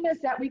museum is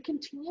that we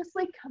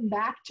continuously come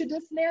back to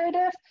this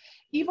narrative.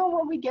 Even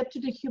when we get to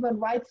the human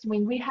rights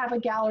wing, we have a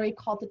gallery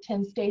called the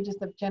 10 Stages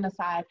of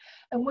Genocide,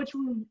 in which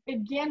we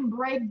again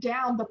break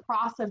down the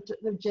process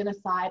of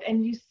genocide.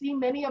 And you see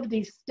many of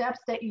these steps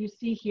that you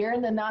see here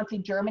in the Nazi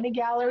Germany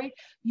gallery,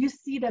 you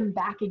see them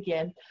back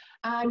again.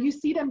 You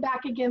see them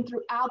back again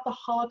throughout the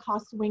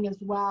Holocaust wing as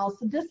well.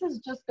 So this is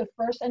just the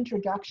first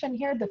introduction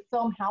here. The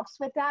film helps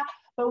with that,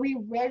 but we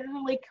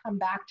regularly come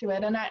back to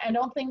it. And I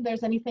don't think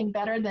there's anything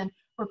better than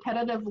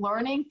repetitive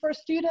learning for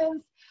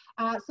students.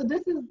 So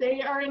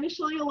they are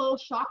initially a little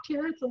shocked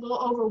here. It's a little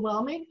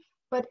overwhelming,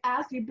 but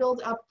as you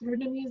build up through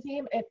the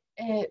museum,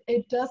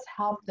 it does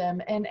help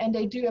them, and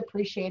they do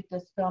appreciate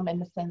this film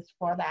in a sense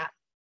for that.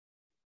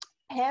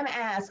 Ham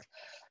asks,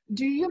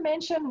 do you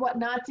mention what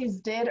Nazis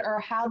did or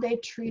how they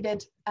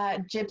treated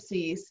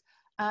gypsies?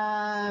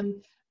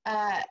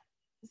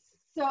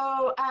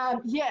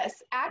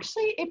 Yes,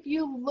 actually, if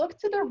you look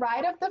to the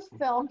right of the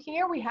film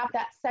here, we have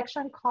that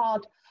section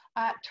called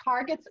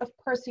Targets of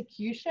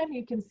Persecution.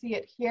 You can see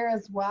it here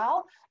as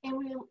well,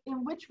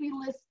 in which we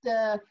list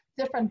the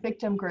different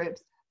victim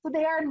groups. So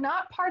they are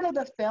not part of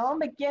the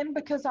film, again,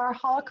 because our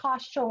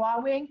Holocaust Shoah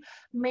wing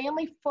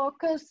mainly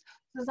focuses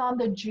on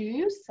the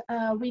Jews.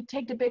 We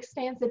take the big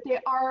stance that they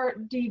are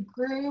the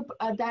group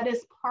that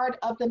is part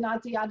of the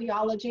Nazi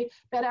ideology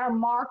that are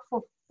marked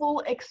for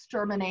full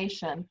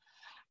extermination.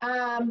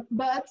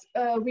 But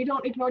we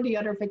don't ignore the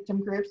other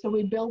victim groups, so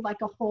we build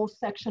like a whole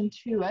section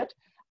to it.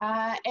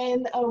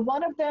 And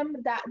one of them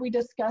that we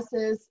discuss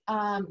is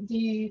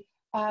the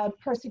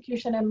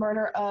persecution and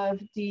murder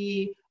of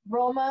the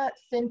Roma,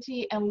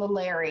 Sinti, and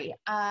Lalari.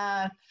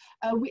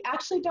 We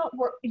actually don't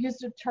use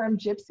the term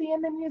gypsy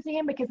in the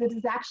museum because it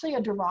is actually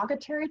a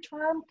derogatory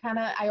term.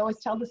 I always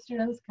tell the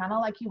students, kind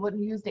of like you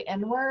wouldn't use the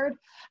N-word.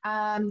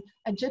 A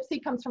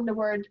gypsy comes from the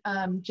word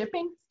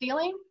jipping,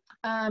 stealing.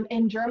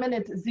 In German,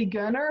 it's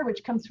Zigeuner,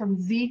 which comes from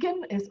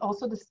Ziegen, is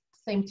also the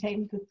same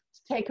thing to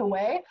take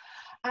away.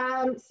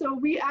 So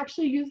we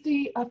actually use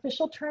the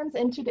official terms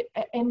in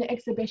the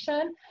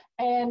exhibition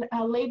and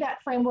lay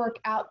that framework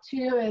out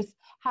too, is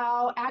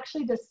how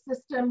actually the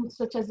system,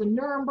 such as the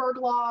Nuremberg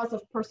laws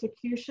of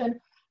persecution,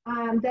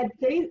 that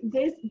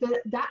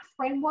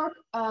framework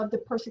of the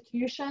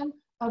persecution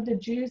of the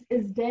Jews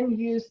is then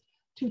used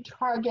to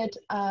target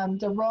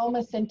the Roma,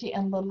 Sinti,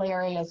 and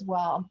Lalari as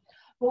well.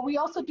 What we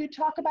also do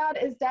talk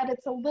about is that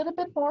it's a little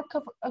bit more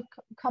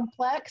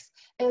complex,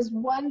 is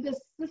one, the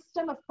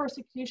system of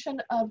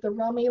persecution of the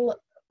Roma,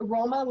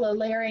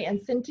 Lalari, and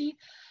Sinti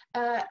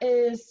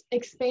is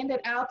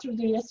expanded out through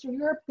the rest of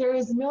Europe. There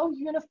is no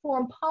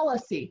uniform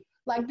policy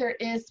like there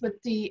is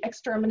with the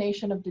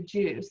extermination of the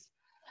Jews.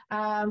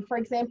 For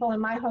example, in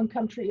my home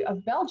country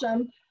of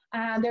Belgium,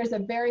 there's a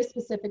very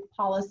specific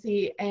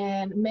policy,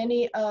 and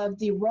many of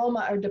the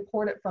Roma are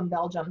deported from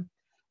Belgium.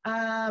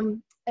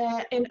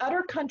 In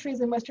other countries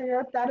in Western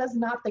Europe, that is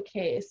not the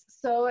case.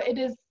 So it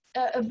is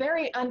a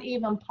very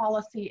uneven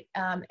policy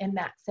in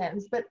that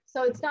sense. But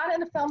so it's not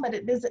in the film, but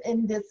it is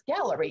in this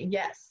gallery,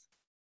 yes.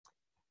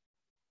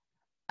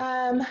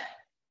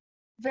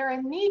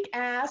 Veronique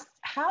asks,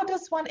 how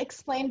does one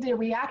explain the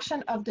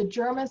reaction of the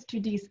Germans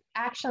to these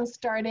actions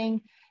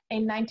starting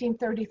in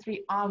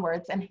 1933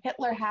 onwards, and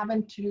Hitler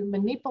having to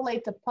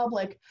manipulate the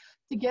public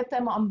to get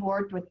them on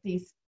board with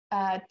these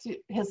to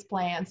his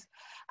plans?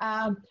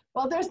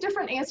 Well, there's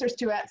different answers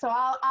to it. So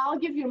I'll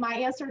give you my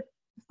answer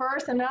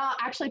first, and then I'll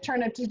actually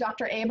turn it to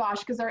Dr. Abosh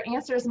because our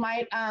answers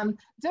might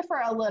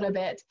differ a little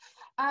bit.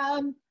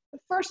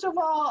 First of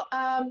all,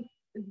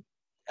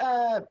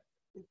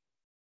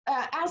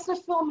 as the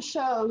film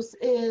shows,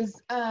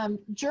 is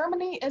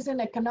Germany is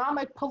in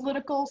economic,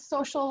 political,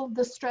 social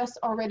distress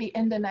already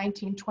in the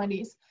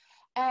 1920s.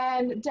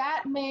 And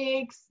that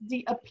makes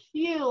the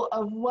appeal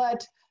of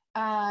what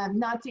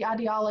Nazi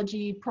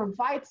ideology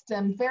provides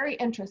them very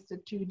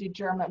interested to the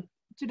German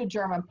to the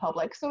German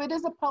public. So it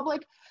is a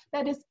public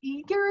that is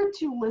eager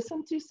to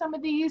listen to some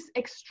of these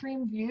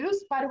extreme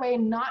views. By the way,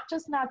 not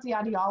just Nazi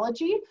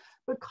ideology,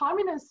 but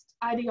communist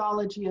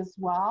ideology as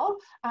well.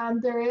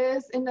 There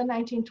is in the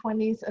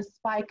 1920s a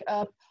spike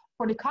up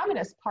for the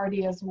Communist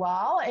Party as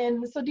well.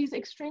 And so these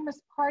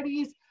extremist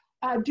parties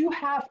do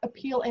have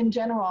appeal in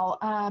general.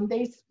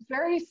 They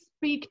very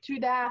speak to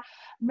that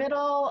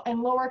middle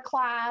and lower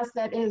class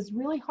that is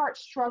really hard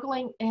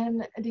struggling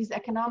in these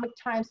economic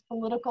times,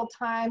 political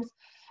times,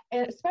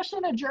 and especially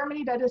in a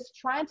Germany that is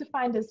trying to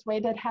find this way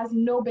that has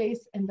no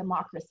base in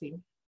democracy.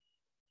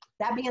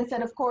 That being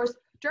said, of course,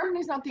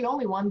 Germany's not the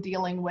only one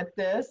dealing with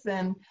this,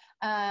 and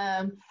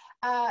add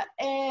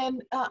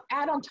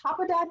on top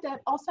of that,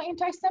 that also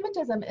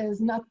anti-Semitism is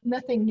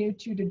nothing new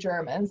to the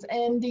Germans,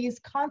 and these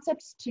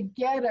concepts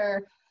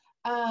together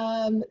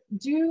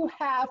do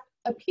have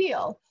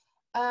appeal.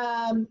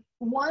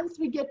 Once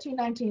we get to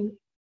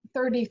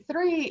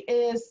 1933,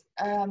 is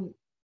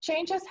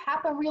changes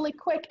happen really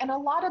quick, and a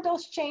lot of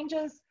those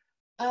changes,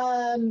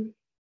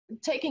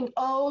 taking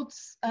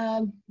oaths,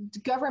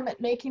 government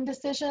making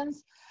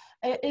decisions,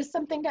 is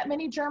something that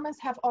many Germans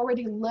have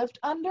already lived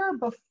under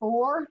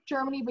before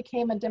Germany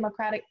became a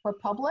democratic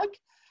republic.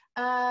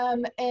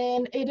 And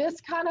it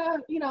is kind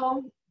of, you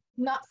know,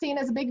 not seen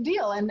as a big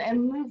deal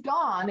and moved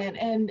on.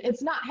 And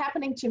it's not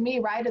happening to me,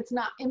 right? It's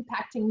not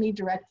impacting me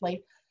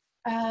directly.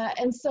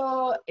 And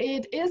so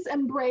it is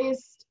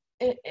embraced,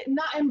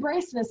 not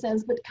embraced in a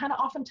sense, but kind of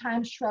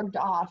oftentimes shrugged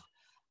off.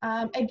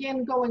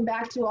 Again, going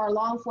back to our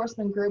law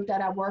enforcement group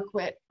that I work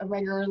with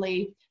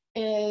regularly,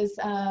 is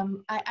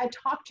I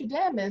talk to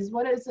them is,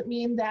 what does it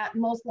mean that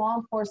most law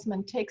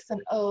enforcement takes an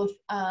oath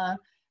to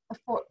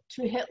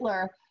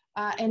Hitler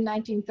in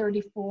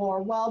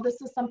 1934? Well,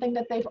 this is something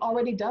that they've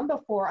already done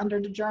before under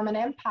the German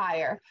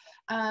Empire.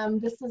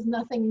 This is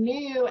nothing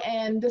new,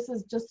 and this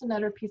is just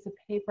another piece of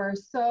paper.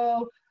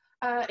 So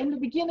in the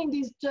beginning,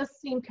 these just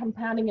seem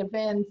compounding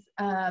events,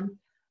 and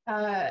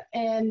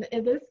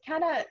it is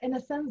kind of, in a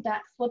sense,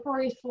 that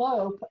slippery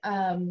slope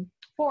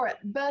for it.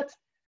 But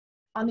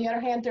on the other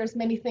hand, there's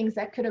many things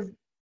that could have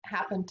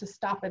happened to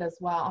stop it as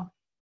well.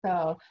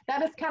 So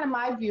that is kind of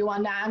my view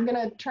on that. I'm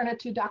going to turn it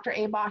to Dr.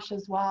 Abosh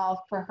as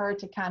well for her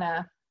to kind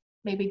of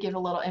maybe give a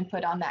little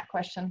input on that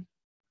question.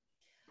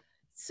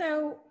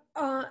 So,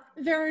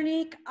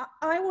 Veronique,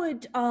 I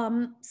would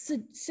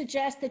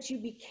suggest that you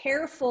be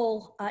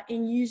careful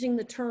in using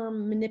the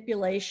term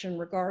manipulation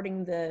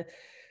regarding the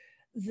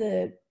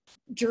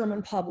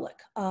German public.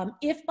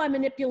 If by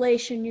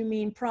manipulation you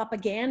mean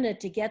propaganda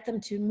to get them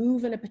to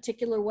move in a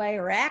particular way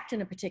or act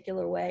in a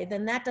particular way,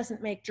 then that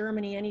doesn't make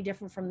Germany any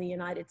different from the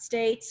United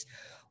States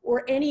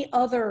or any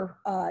other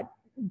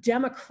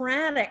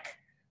democratic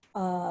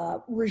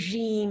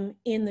regime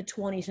in the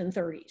 20s and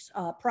 30s.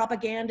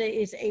 Propaganda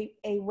is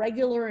a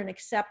regular and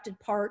accepted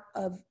part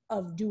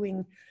of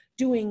doing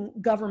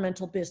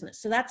governmental business.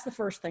 So that's the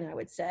first thing I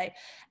would say.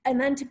 And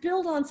then to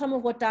build on some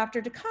of what Dr.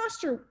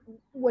 DeCoster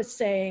was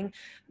saying,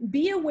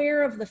 be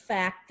aware of the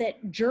fact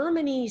that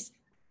Germany's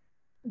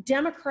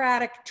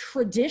democratic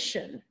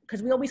tradition,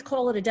 because we always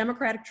call it a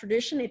democratic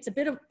tradition, it's a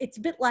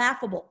bit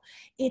laughable.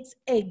 It's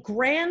a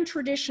grand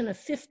tradition of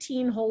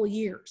 15 whole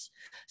years.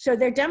 So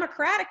their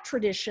democratic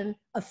tradition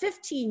of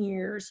 15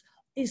 years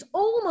is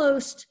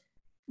almost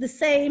the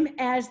same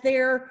as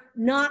their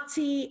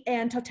Nazi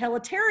and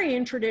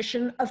totalitarian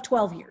tradition of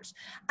 12 years.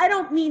 I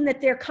don't mean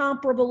that they're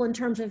comparable in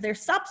terms of their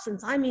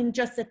substance. I mean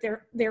just that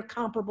they're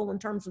comparable in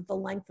terms of the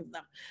length of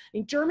them. I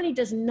mean, Germany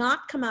does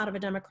not come out of a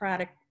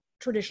democratic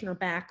tradition or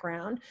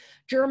background.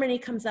 Germany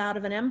comes out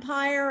of an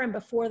empire, and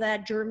before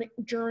that,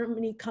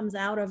 Germany comes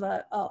out of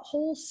a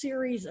whole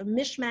series of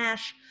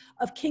mishmash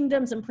of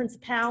kingdoms and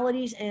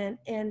principalities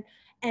and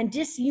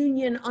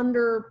disunion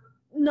under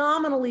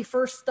nominally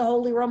first the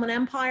Holy Roman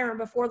Empire, and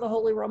before the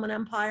Holy Roman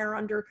Empire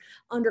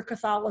under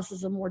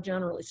Catholicism more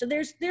generally. So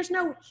there's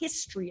no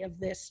history of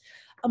this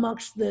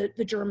amongst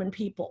the German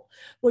people.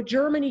 What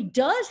Germany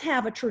does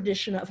have a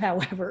tradition of,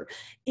 however,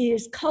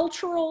 is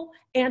cultural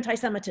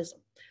anti-Semitism.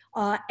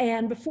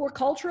 And before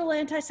cultural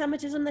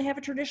anti-Semitism, they have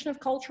a tradition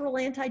of cultural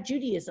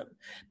anti-Judaism,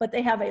 but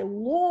they have a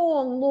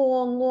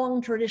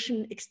long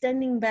tradition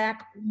extending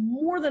back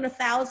more than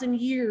 1,000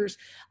 years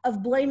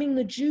of blaming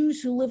the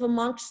Jews who live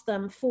amongst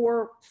them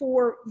for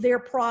their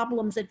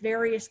problems at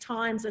various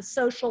times of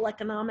social,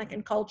 economic,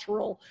 and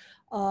cultural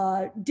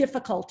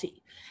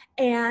difficulty.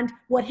 And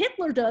what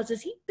Hitler does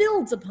is he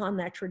builds upon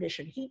that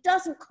tradition. He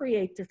doesn't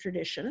create the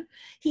tradition.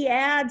 He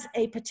adds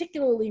a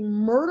particularly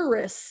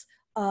murderous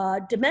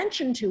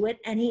dimension to it,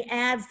 and he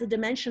adds the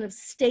dimension of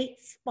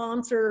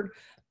state-sponsored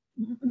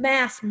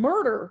mass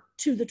murder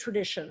to the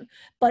tradition.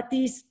 But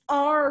these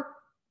are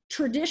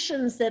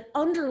traditions that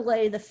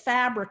underlay the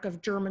fabric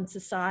of German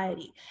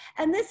society.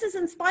 And this is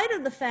in spite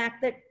of the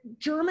fact that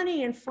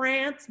Germany and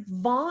France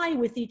vie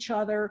with each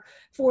other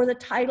for the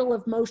title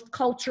of most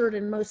cultured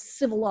and most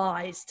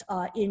civilized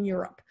in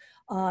Europe.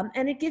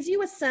 And it gives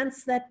you a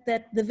sense that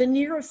the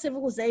veneer of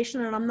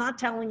civilization, and I'm not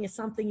telling you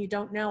something you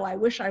don't know, I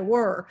wish I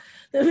were,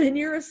 the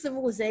veneer of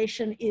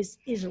civilization is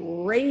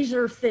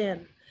razor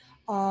thin.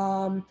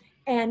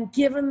 And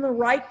given the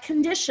right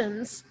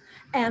conditions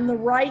and the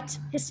right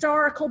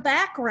historical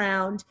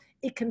background,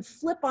 it can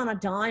flip on a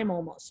dime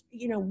almost.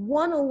 You know,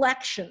 one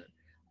election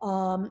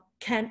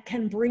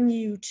can bring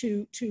you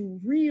to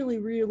really,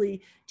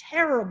 really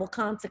terrible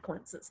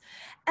consequences.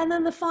 And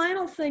then the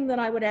final thing that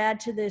I would add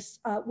to this,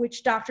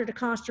 which Dr.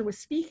 DeCoster was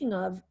speaking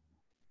of,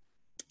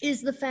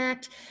 is the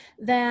fact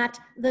that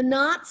the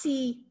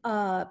Nazi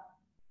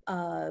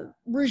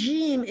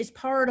regime is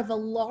part of a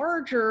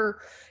larger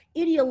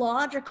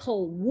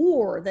ideological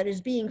war that is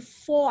being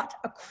fought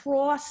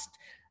across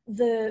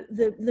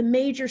the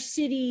major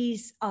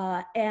cities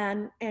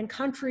and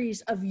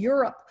countries of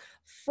Europe,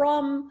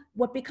 from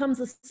what becomes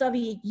the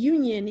Soviet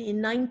Union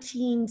in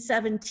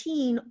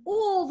 1917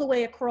 all the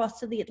way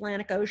across to the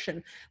Atlantic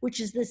Ocean, which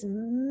is this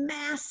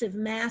massive,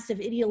 massive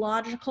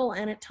ideological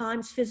and at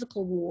times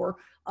physical war.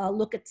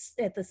 Look at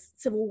the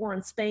civil war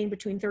in Spain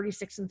between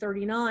 36 and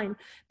 39,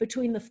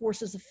 between the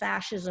forces of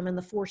fascism and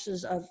the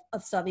forces of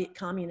Soviet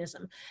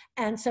communism.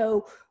 And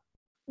so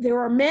there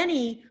are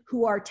many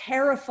who are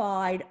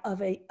terrified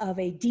of a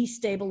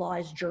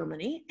destabilized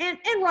Germany, and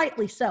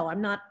rightly so.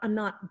 I'm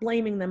not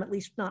blaming them, at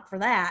least not for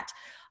that.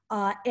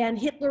 And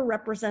Hitler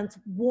represents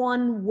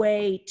one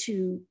way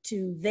to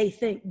they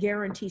think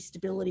guarantee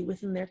stability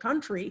within their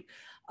country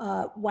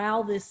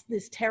while this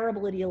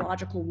terrible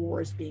ideological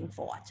war is being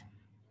fought.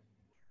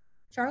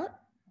 Charlotte?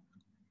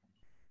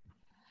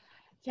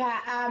 Yeah,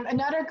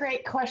 another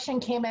great question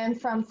came in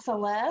from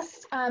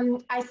Celeste.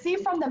 I see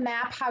from the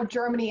map how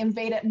Germany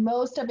invaded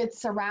most of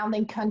its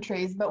surrounding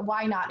countries, but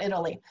why not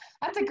Italy?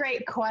 That's a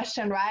great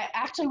question, right?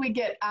 Actually, we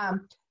get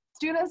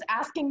students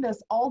asking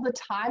this all the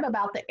time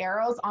about the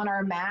arrows on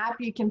our map.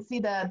 You can see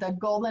the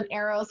golden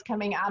arrows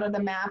coming out of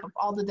the map of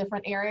all the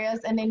different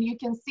areas. And then you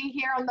can see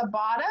here on the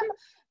bottom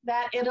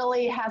that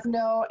Italy has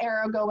no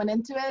arrow going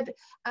into it.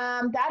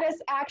 That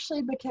is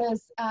actually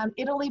because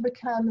Italy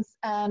becomes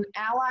an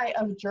ally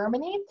of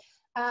Germany.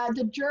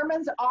 The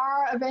Germans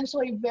are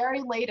eventually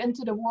very late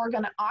into the war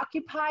going to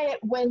occupy it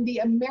when the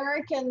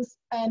Americans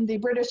and the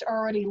British are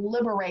already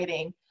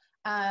liberating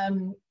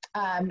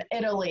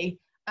Italy,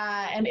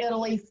 and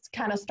Italy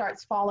kind of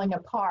starts falling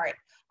apart.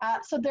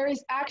 So there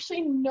is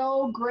actually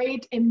no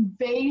great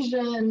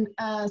invasion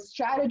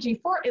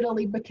strategy for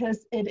Italy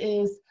because it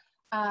is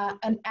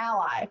an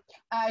ally.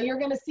 You're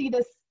going to see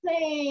the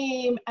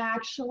same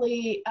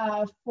actually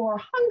for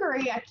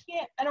Hungary.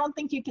 I don't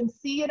think you can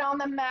see it on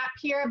the map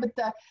here, but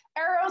the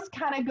arrows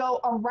kind of go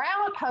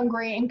around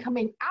Hungary and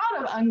coming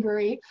out of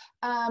Hungary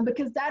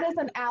because that is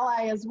an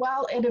ally as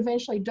well. It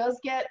eventually does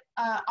get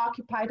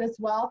occupied as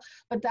well,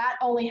 but that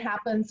only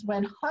happens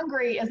when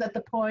Hungary is at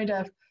the point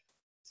of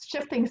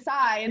shifting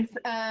sides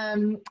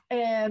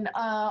and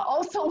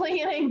also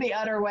leaning the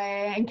other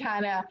way, and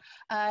kind of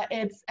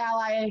its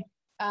ally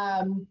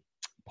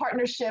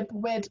partnership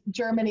with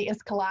Germany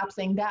is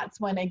collapsing. That's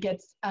when it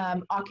gets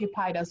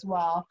occupied as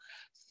well.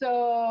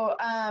 So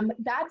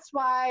that's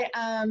why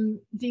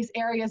these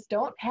areas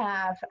don't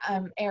have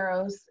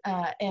arrows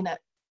in it.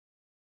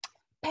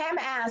 Pam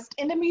asked,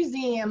 in the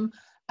museum,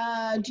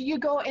 do you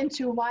go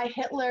into why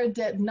Hitler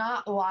did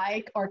not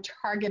like or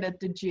targeted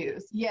the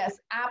Jews? Yes,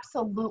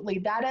 absolutely.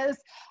 That is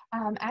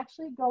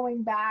actually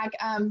going back.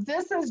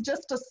 This is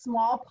just a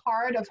small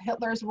part of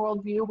Hitler's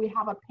worldview. We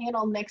have a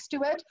panel next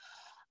to it.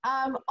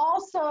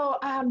 Also,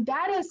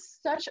 that is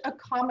such a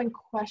common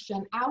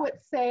question. I would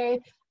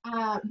say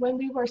when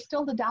we were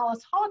still the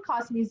Dallas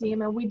Holocaust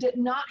Museum and we did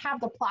not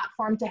have the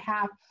platform to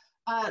have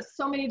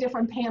so many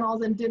different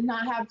panels and did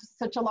not have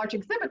such a large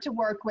exhibit to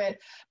work with,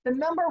 the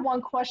number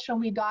one question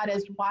we got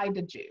is why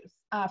the Jews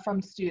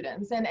from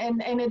students. And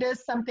it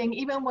is something,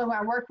 even when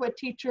I work with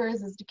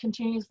teachers, is to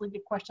continuously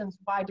get questions,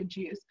 why the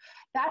Jews?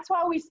 That's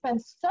why we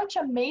spend such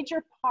a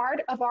major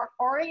part of our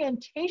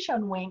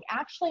orientation wing,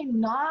 actually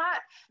not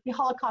the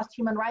Holocaust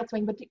Human Rights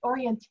Wing, but the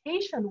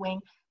orientation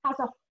wing has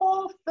a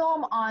whole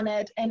film on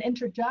it, an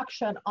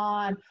introduction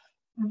on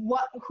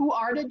who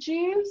are the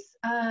Jews,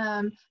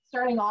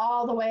 starting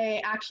all the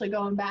way, actually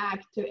going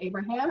back to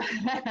Abraham,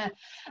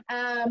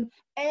 and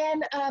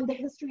the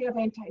history of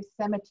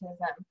anti-Semitism,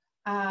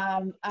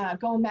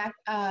 going back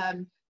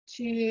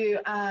to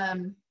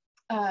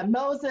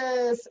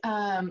Moses,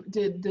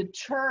 the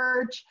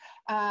church,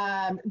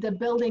 the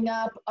building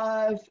up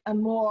of a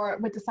more,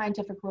 with the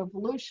scientific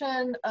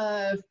revolution,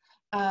 of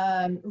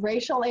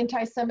racial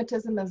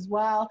anti-Semitism as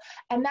well.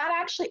 And that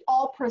actually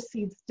all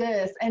precedes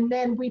this. And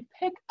then we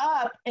pick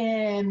up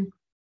in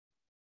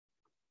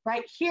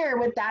right here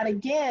with that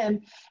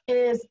again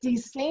is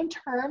these same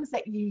terms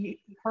that you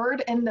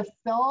heard in the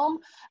film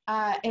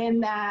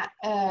in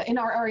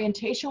our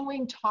orientation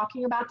wing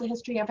talking about the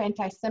history of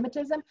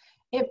anti-Semitism.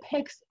 It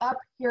picks up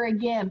here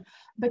again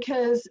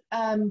because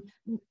and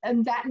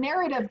that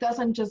narrative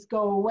doesn't just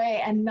go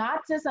away, and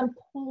Nazism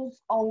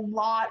pulls a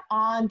lot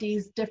on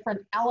these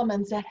different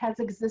elements that has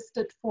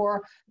existed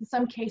for, in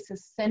some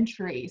cases,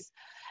 centuries.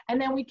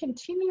 And then we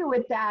continue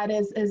with that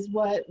is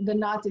what the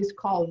Nazis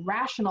call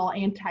rational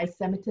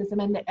anti-Semitism,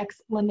 and the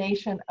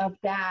explanation of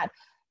that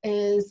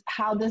is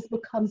how this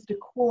becomes the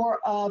core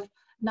of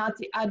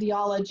Nazi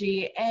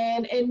ideology,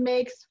 and it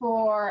makes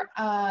for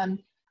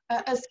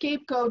a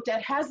scapegoat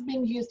that has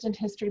been used in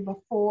history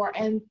before,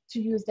 and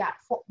to use that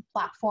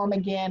platform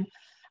again,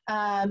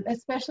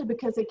 especially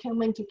because it can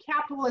link to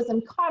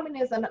capitalism,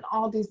 communism, and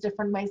all these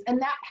different ways. And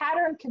that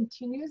pattern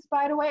continues,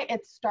 by the way.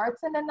 It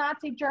starts in the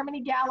Nazi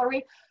Germany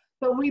gallery,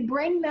 but we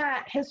bring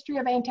that history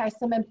of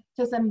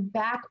anti-Semitism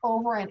back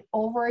over and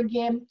over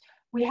again.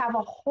 We have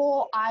a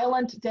whole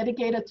island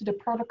dedicated to the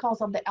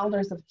Protocols of the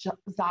Elders of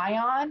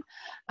Zion,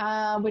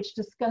 which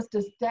discuss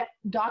this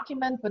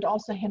document, but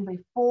also Henry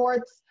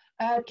Ford's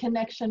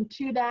connection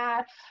to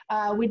that.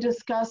 We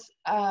discuss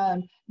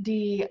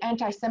the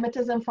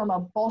anti-Semitism from a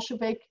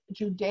Bolshevik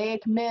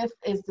Judaic myth.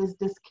 Is this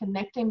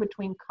disconnecting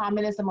between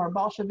communism or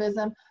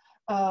Bolshevism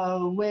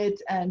with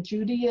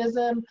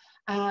Judaism?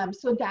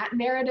 So that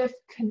narrative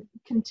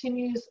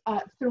continues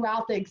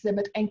throughout the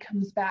exhibit and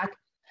comes back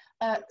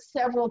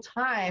several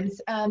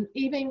times,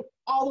 even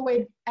all the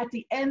way at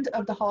the end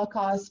of the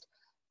Holocaust,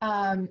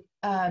 a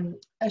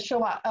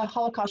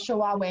Holocaust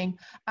Shoah wing.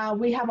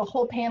 We have a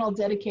whole panel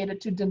dedicated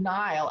to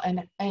denial,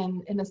 and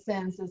in a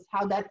sense is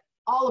how that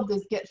all of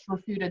this gets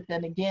refuted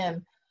then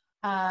again.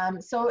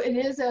 So it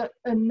is a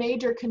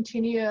major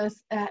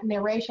continuous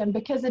narration,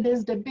 because it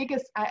is the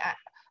biggest,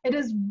 it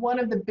is one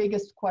of the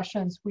biggest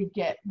questions we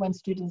get when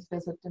students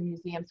visit the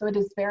museum. So it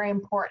is very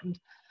important.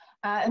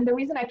 And the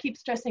reason I keep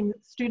stressing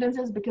students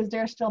is because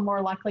they're still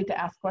more likely to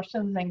ask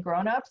questions than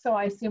grown-ups. So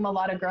I assume a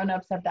lot of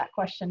grown-ups have that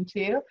question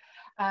too.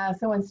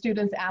 So when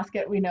students ask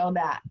it, we know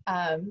that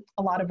a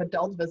lot of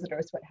adult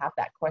visitors would have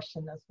that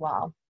question as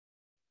well.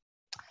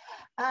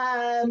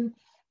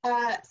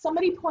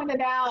 Somebody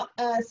pointed out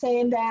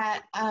saying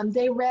that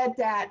they read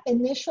that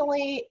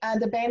initially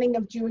the banning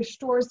of Jewish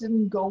stores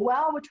didn't go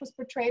well, which was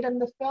portrayed in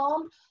the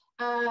film.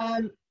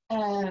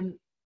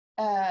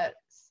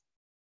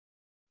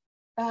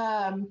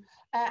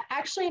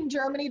 Actually, in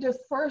Germany,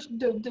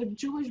 the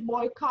Jewish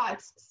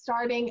boycotts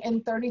starting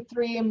in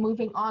 33 and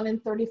moving on in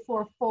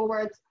 34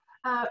 forwards,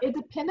 it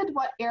depended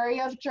what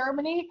area of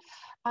Germany,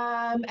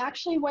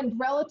 actually went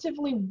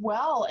relatively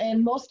well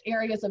in most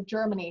areas of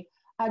Germany.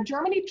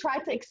 Germany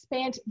tried to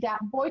expand that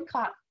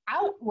boycott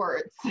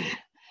outwards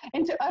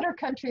into other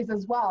countries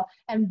as well,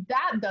 and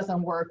that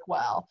doesn't work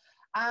well.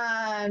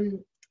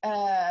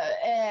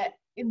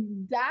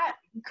 That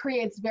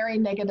creates very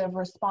negative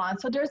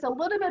response. So there's a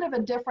little bit of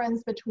a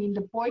difference between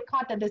the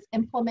boycott that is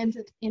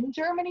implemented in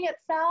Germany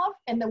itself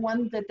and the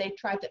one that they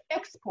try to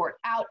export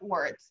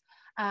outwards.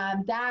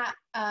 That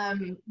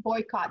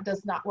boycott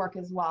does not work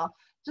as well.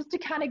 Just to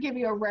kind of give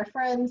you a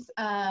reference,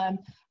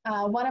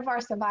 one of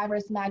our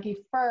survivors, Maggie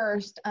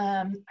First,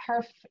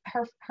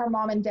 her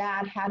mom and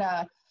dad had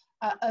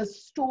a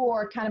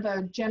store, kind of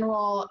a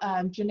general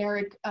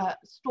generic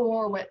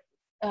store with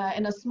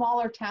in a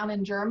smaller town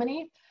in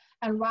Germany.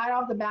 And right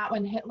off the bat,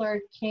 when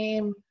Hitler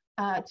came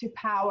to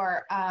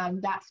power,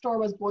 that store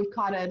was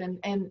boycotted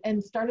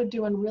and started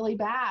doing really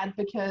bad,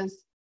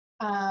 because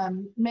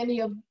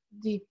many of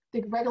the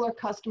regular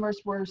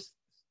customers were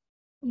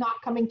not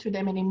coming to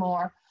them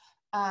anymore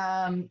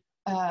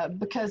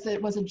because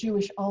it was a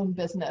Jewish-owned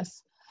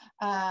business.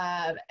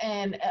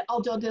 And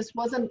although this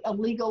wasn't a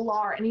legal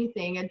law or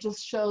anything, it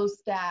just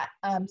shows that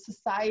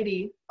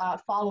society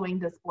following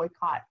this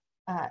boycott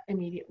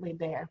immediately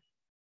there.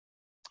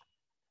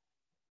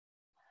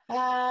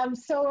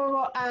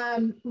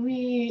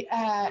 We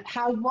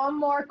have one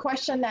more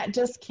question that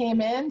just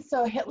came in.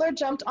 So Hitler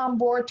jumped on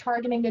board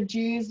targeting the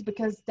Jews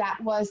because that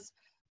was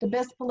the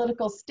best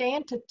political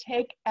stand to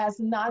take as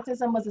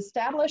Nazism was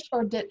established,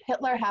 or did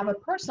Hitler have a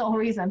personal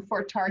reason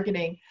for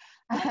targeting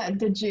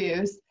the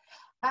Jews?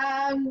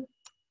 And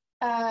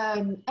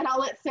I'll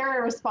let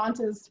Sarah respond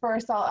to this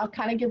first. I'll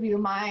kind of give you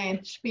my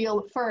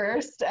spiel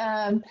first.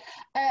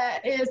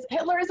 Is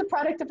Hitler is a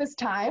product of his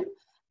time.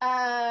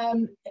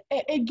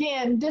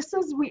 Again, this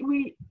is,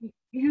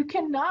 you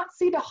cannot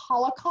see the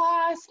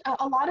Holocaust.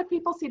 A lot of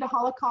people see the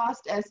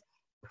Holocaust as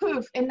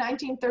poof, in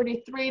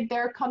 1933,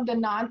 there come the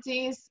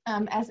Nazis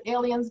as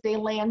aliens. They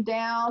land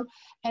down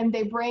and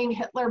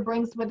Hitler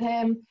brings with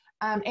him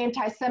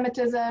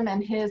anti-Semitism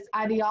and his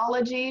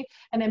ideology.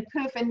 And then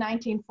poof, in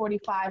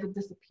 1945, it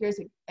disappears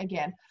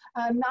again.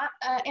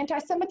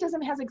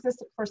 Anti-Semitism has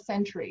existed for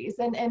centuries,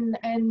 and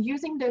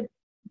using the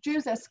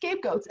Jews as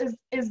scapegoats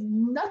is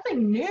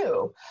nothing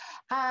new.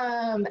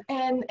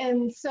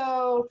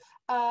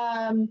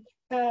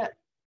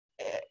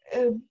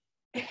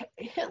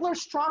 Hitler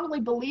strongly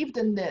believed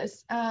in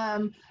this,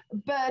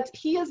 but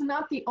he is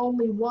not the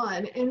only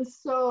one. And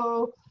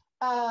so,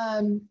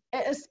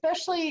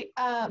 especially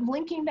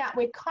linking that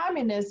with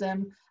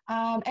communism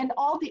and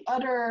all the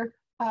other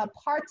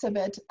parts of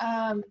it.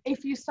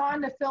 If you saw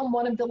in the film,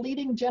 one of the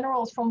leading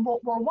generals from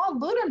World War I,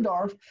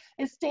 Ludendorff,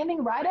 is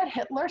standing right at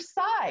Hitler's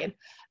side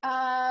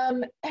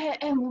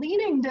and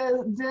leading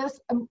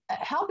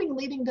helping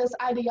leading this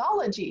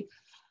ideology.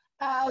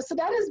 So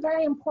that is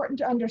very important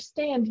to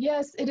understand.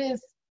 Yes, it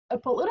is a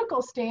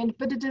political stand,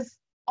 but it is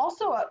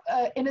also,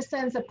 in a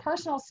sense, a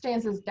personal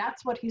stance.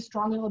 That's what he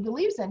strongly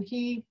believes in.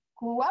 He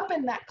grew up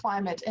in that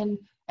climate, and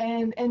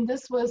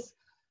this was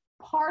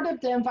part of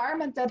the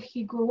environment that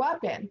he grew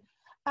up in.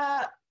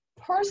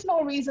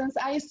 Personal reasons,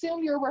 I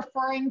assume you're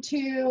referring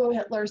to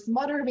Hitler's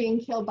mother being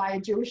killed by a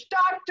Jewish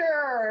doctor,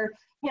 or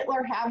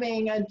Hitler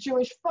having a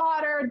Jewish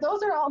father.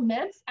 Those are all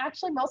myths.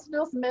 Actually, most of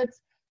those myths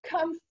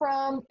come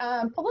from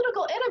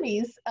political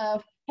enemies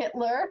of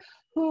Hitler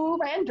who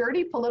ran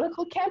dirty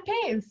political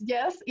campaigns.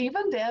 Yes,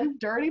 even then,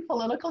 dirty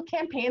political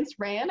campaigns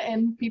ran,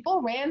 and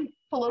people ran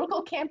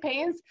political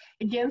campaigns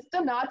against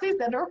the Nazis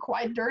that are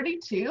quite dirty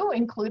too,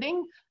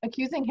 including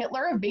accusing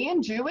Hitler of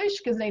being Jewish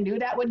because they knew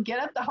that would get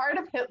at the heart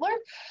of Hitler,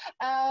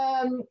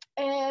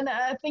 and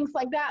things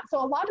like that. So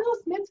a lot of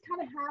those myths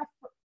kind of have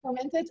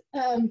fermented.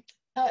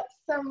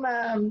 Some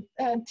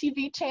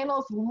TV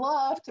channels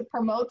love to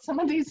promote some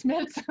of these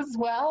myths as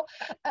well.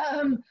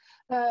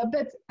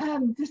 But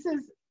this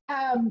is,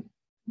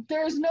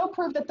 there's no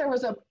proof that there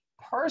was a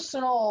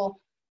personal,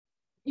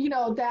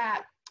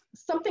 that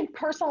something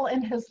personal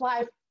in his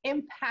life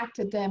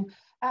impacted them.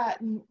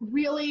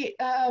 Really,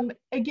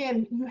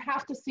 again, you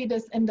have to see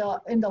this in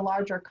the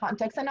larger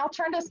context. And I'll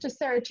turn this to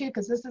Sarah too,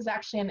 because this is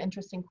actually an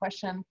interesting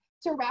question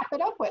to wrap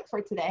it up with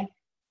for today.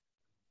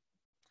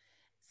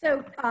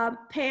 So,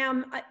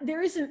 Pam,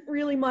 there isn't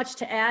really much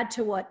to add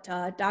to what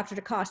Dr.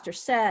 DeCoster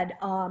said.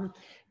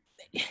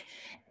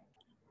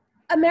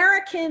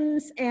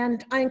 Americans,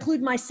 and I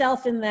include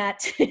myself in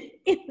that,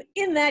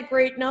 in that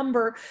great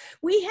number,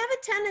 we have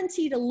a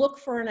tendency to look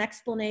for an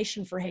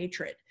explanation for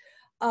hatred.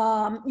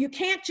 You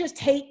can't just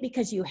hate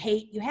because you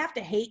hate. You have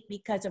to hate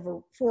because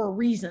for a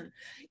reason.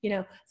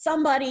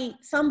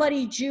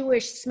 Somebody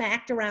Jewish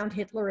smacked around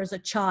Hitler as a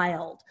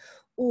child,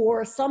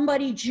 or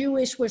somebody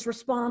Jewish was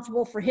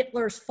responsible for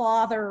Hitler's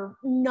father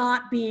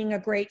not being a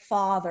great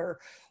father,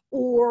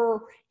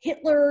 or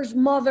Hitler's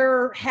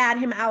mother had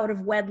him out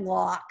of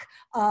wedlock,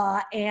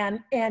 and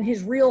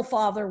his real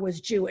father was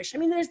Jewish. I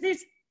mean,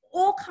 there's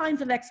all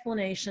kinds of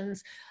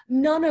explanations,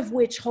 none of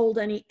which hold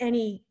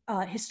any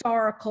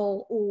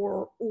historical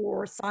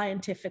or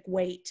scientific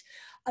weight.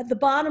 The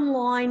bottom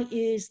line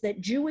is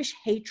that Jewish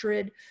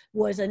hatred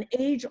was an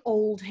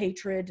age-old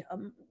hatred,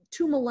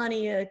 2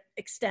 millennia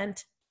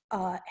extent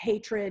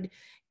hatred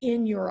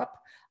in Europe.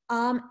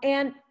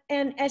 And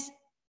as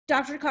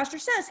Dr. DeCoster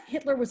says,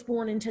 Hitler was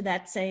born into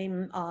that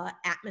same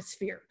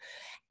atmosphere.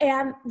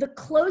 And the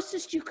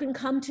closest you can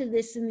come to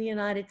this in the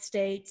United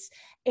States,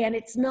 and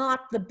it's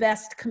not the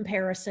best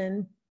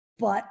comparison,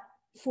 but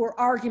for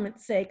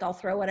argument's sake, I'll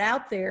throw it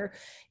out there,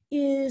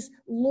 is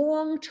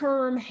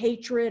long-term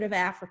hatred of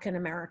African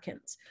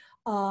Americans.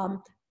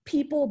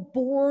 People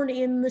born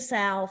in the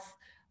South,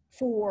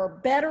 for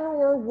better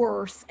or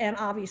worse, and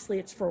obviously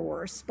it's for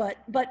worse, but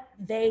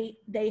they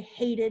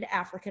hated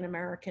African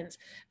Americans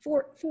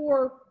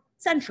for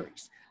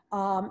centuries.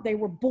 They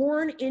were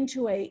born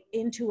into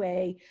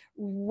a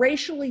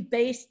racially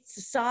based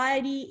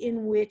society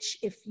in which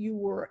if you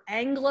were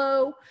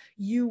Anglo,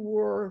 you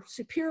were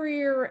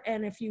superior,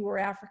 and if you were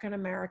African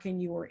American,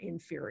 you were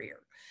inferior.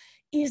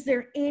 Is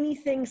there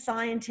anything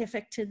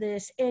scientific to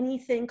this?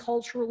 Anything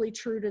culturally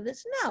true to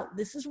this? No,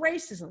 this is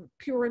racism,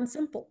 pure and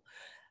simple.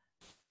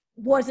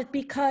 Was it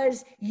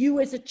because you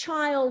as a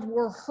child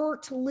were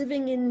hurt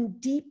living in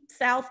deep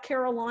South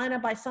Carolina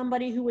by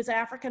somebody who was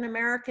African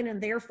American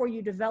and therefore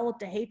you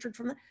developed a hatred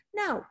from them?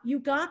 No, you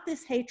got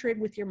this hatred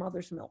with your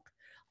mother's milk.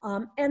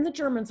 And the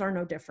Germans are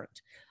no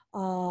different.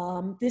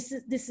 This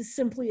is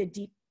simply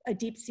a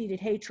deep-seated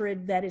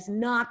hatred that is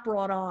not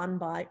brought on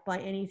by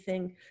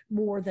anything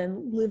more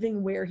than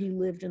living where he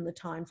lived in the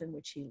times in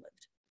which he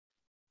lived.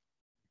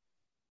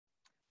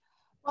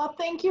 Well,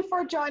 thank you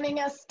for joining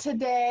us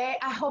today.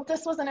 I hope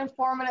this was an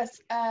informative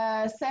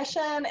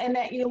session and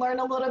that you learned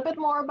a little bit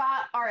more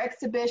about our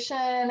exhibition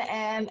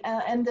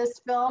and this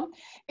film.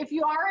 If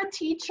you are a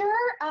teacher,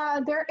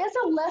 there is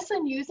a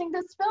lesson using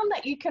this film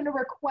that you can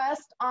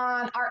request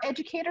on our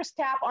educators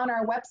tab on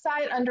our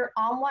website under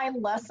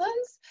online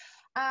lessons.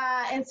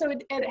 And so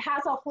it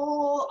has a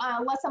whole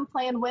lesson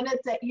plan with it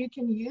that you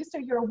can use. So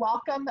you're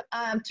welcome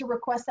to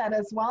request that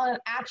as well. And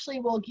actually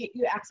will get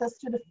you access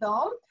to the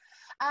film.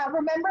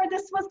 Remember,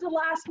 this was the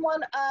last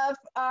one of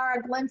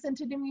our Glimpse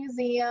into the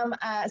Museum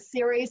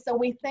series. So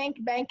we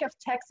thank Bank of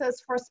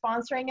Texas for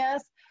sponsoring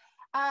us.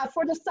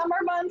 For the summer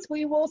months,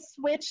 we will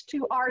switch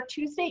to our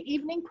Tuesday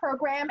evening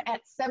program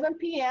at 7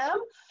 p.m.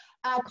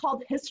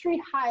 Called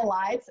History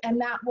Highlights,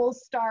 and that will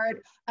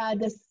start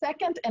the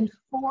 2nd and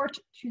 4th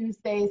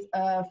Tuesdays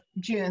of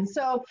June.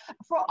 So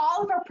for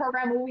all of our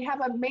programming, we have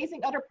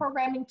amazing other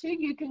programming too.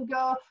 You can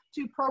go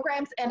to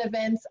programs and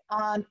events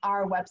on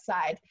our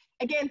website.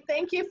 Again,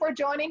 thank you for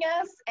joining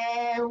us,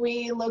 and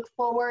we look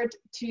forward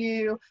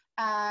to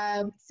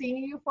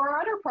seeing you for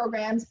our other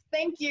programs.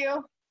 Thank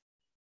you.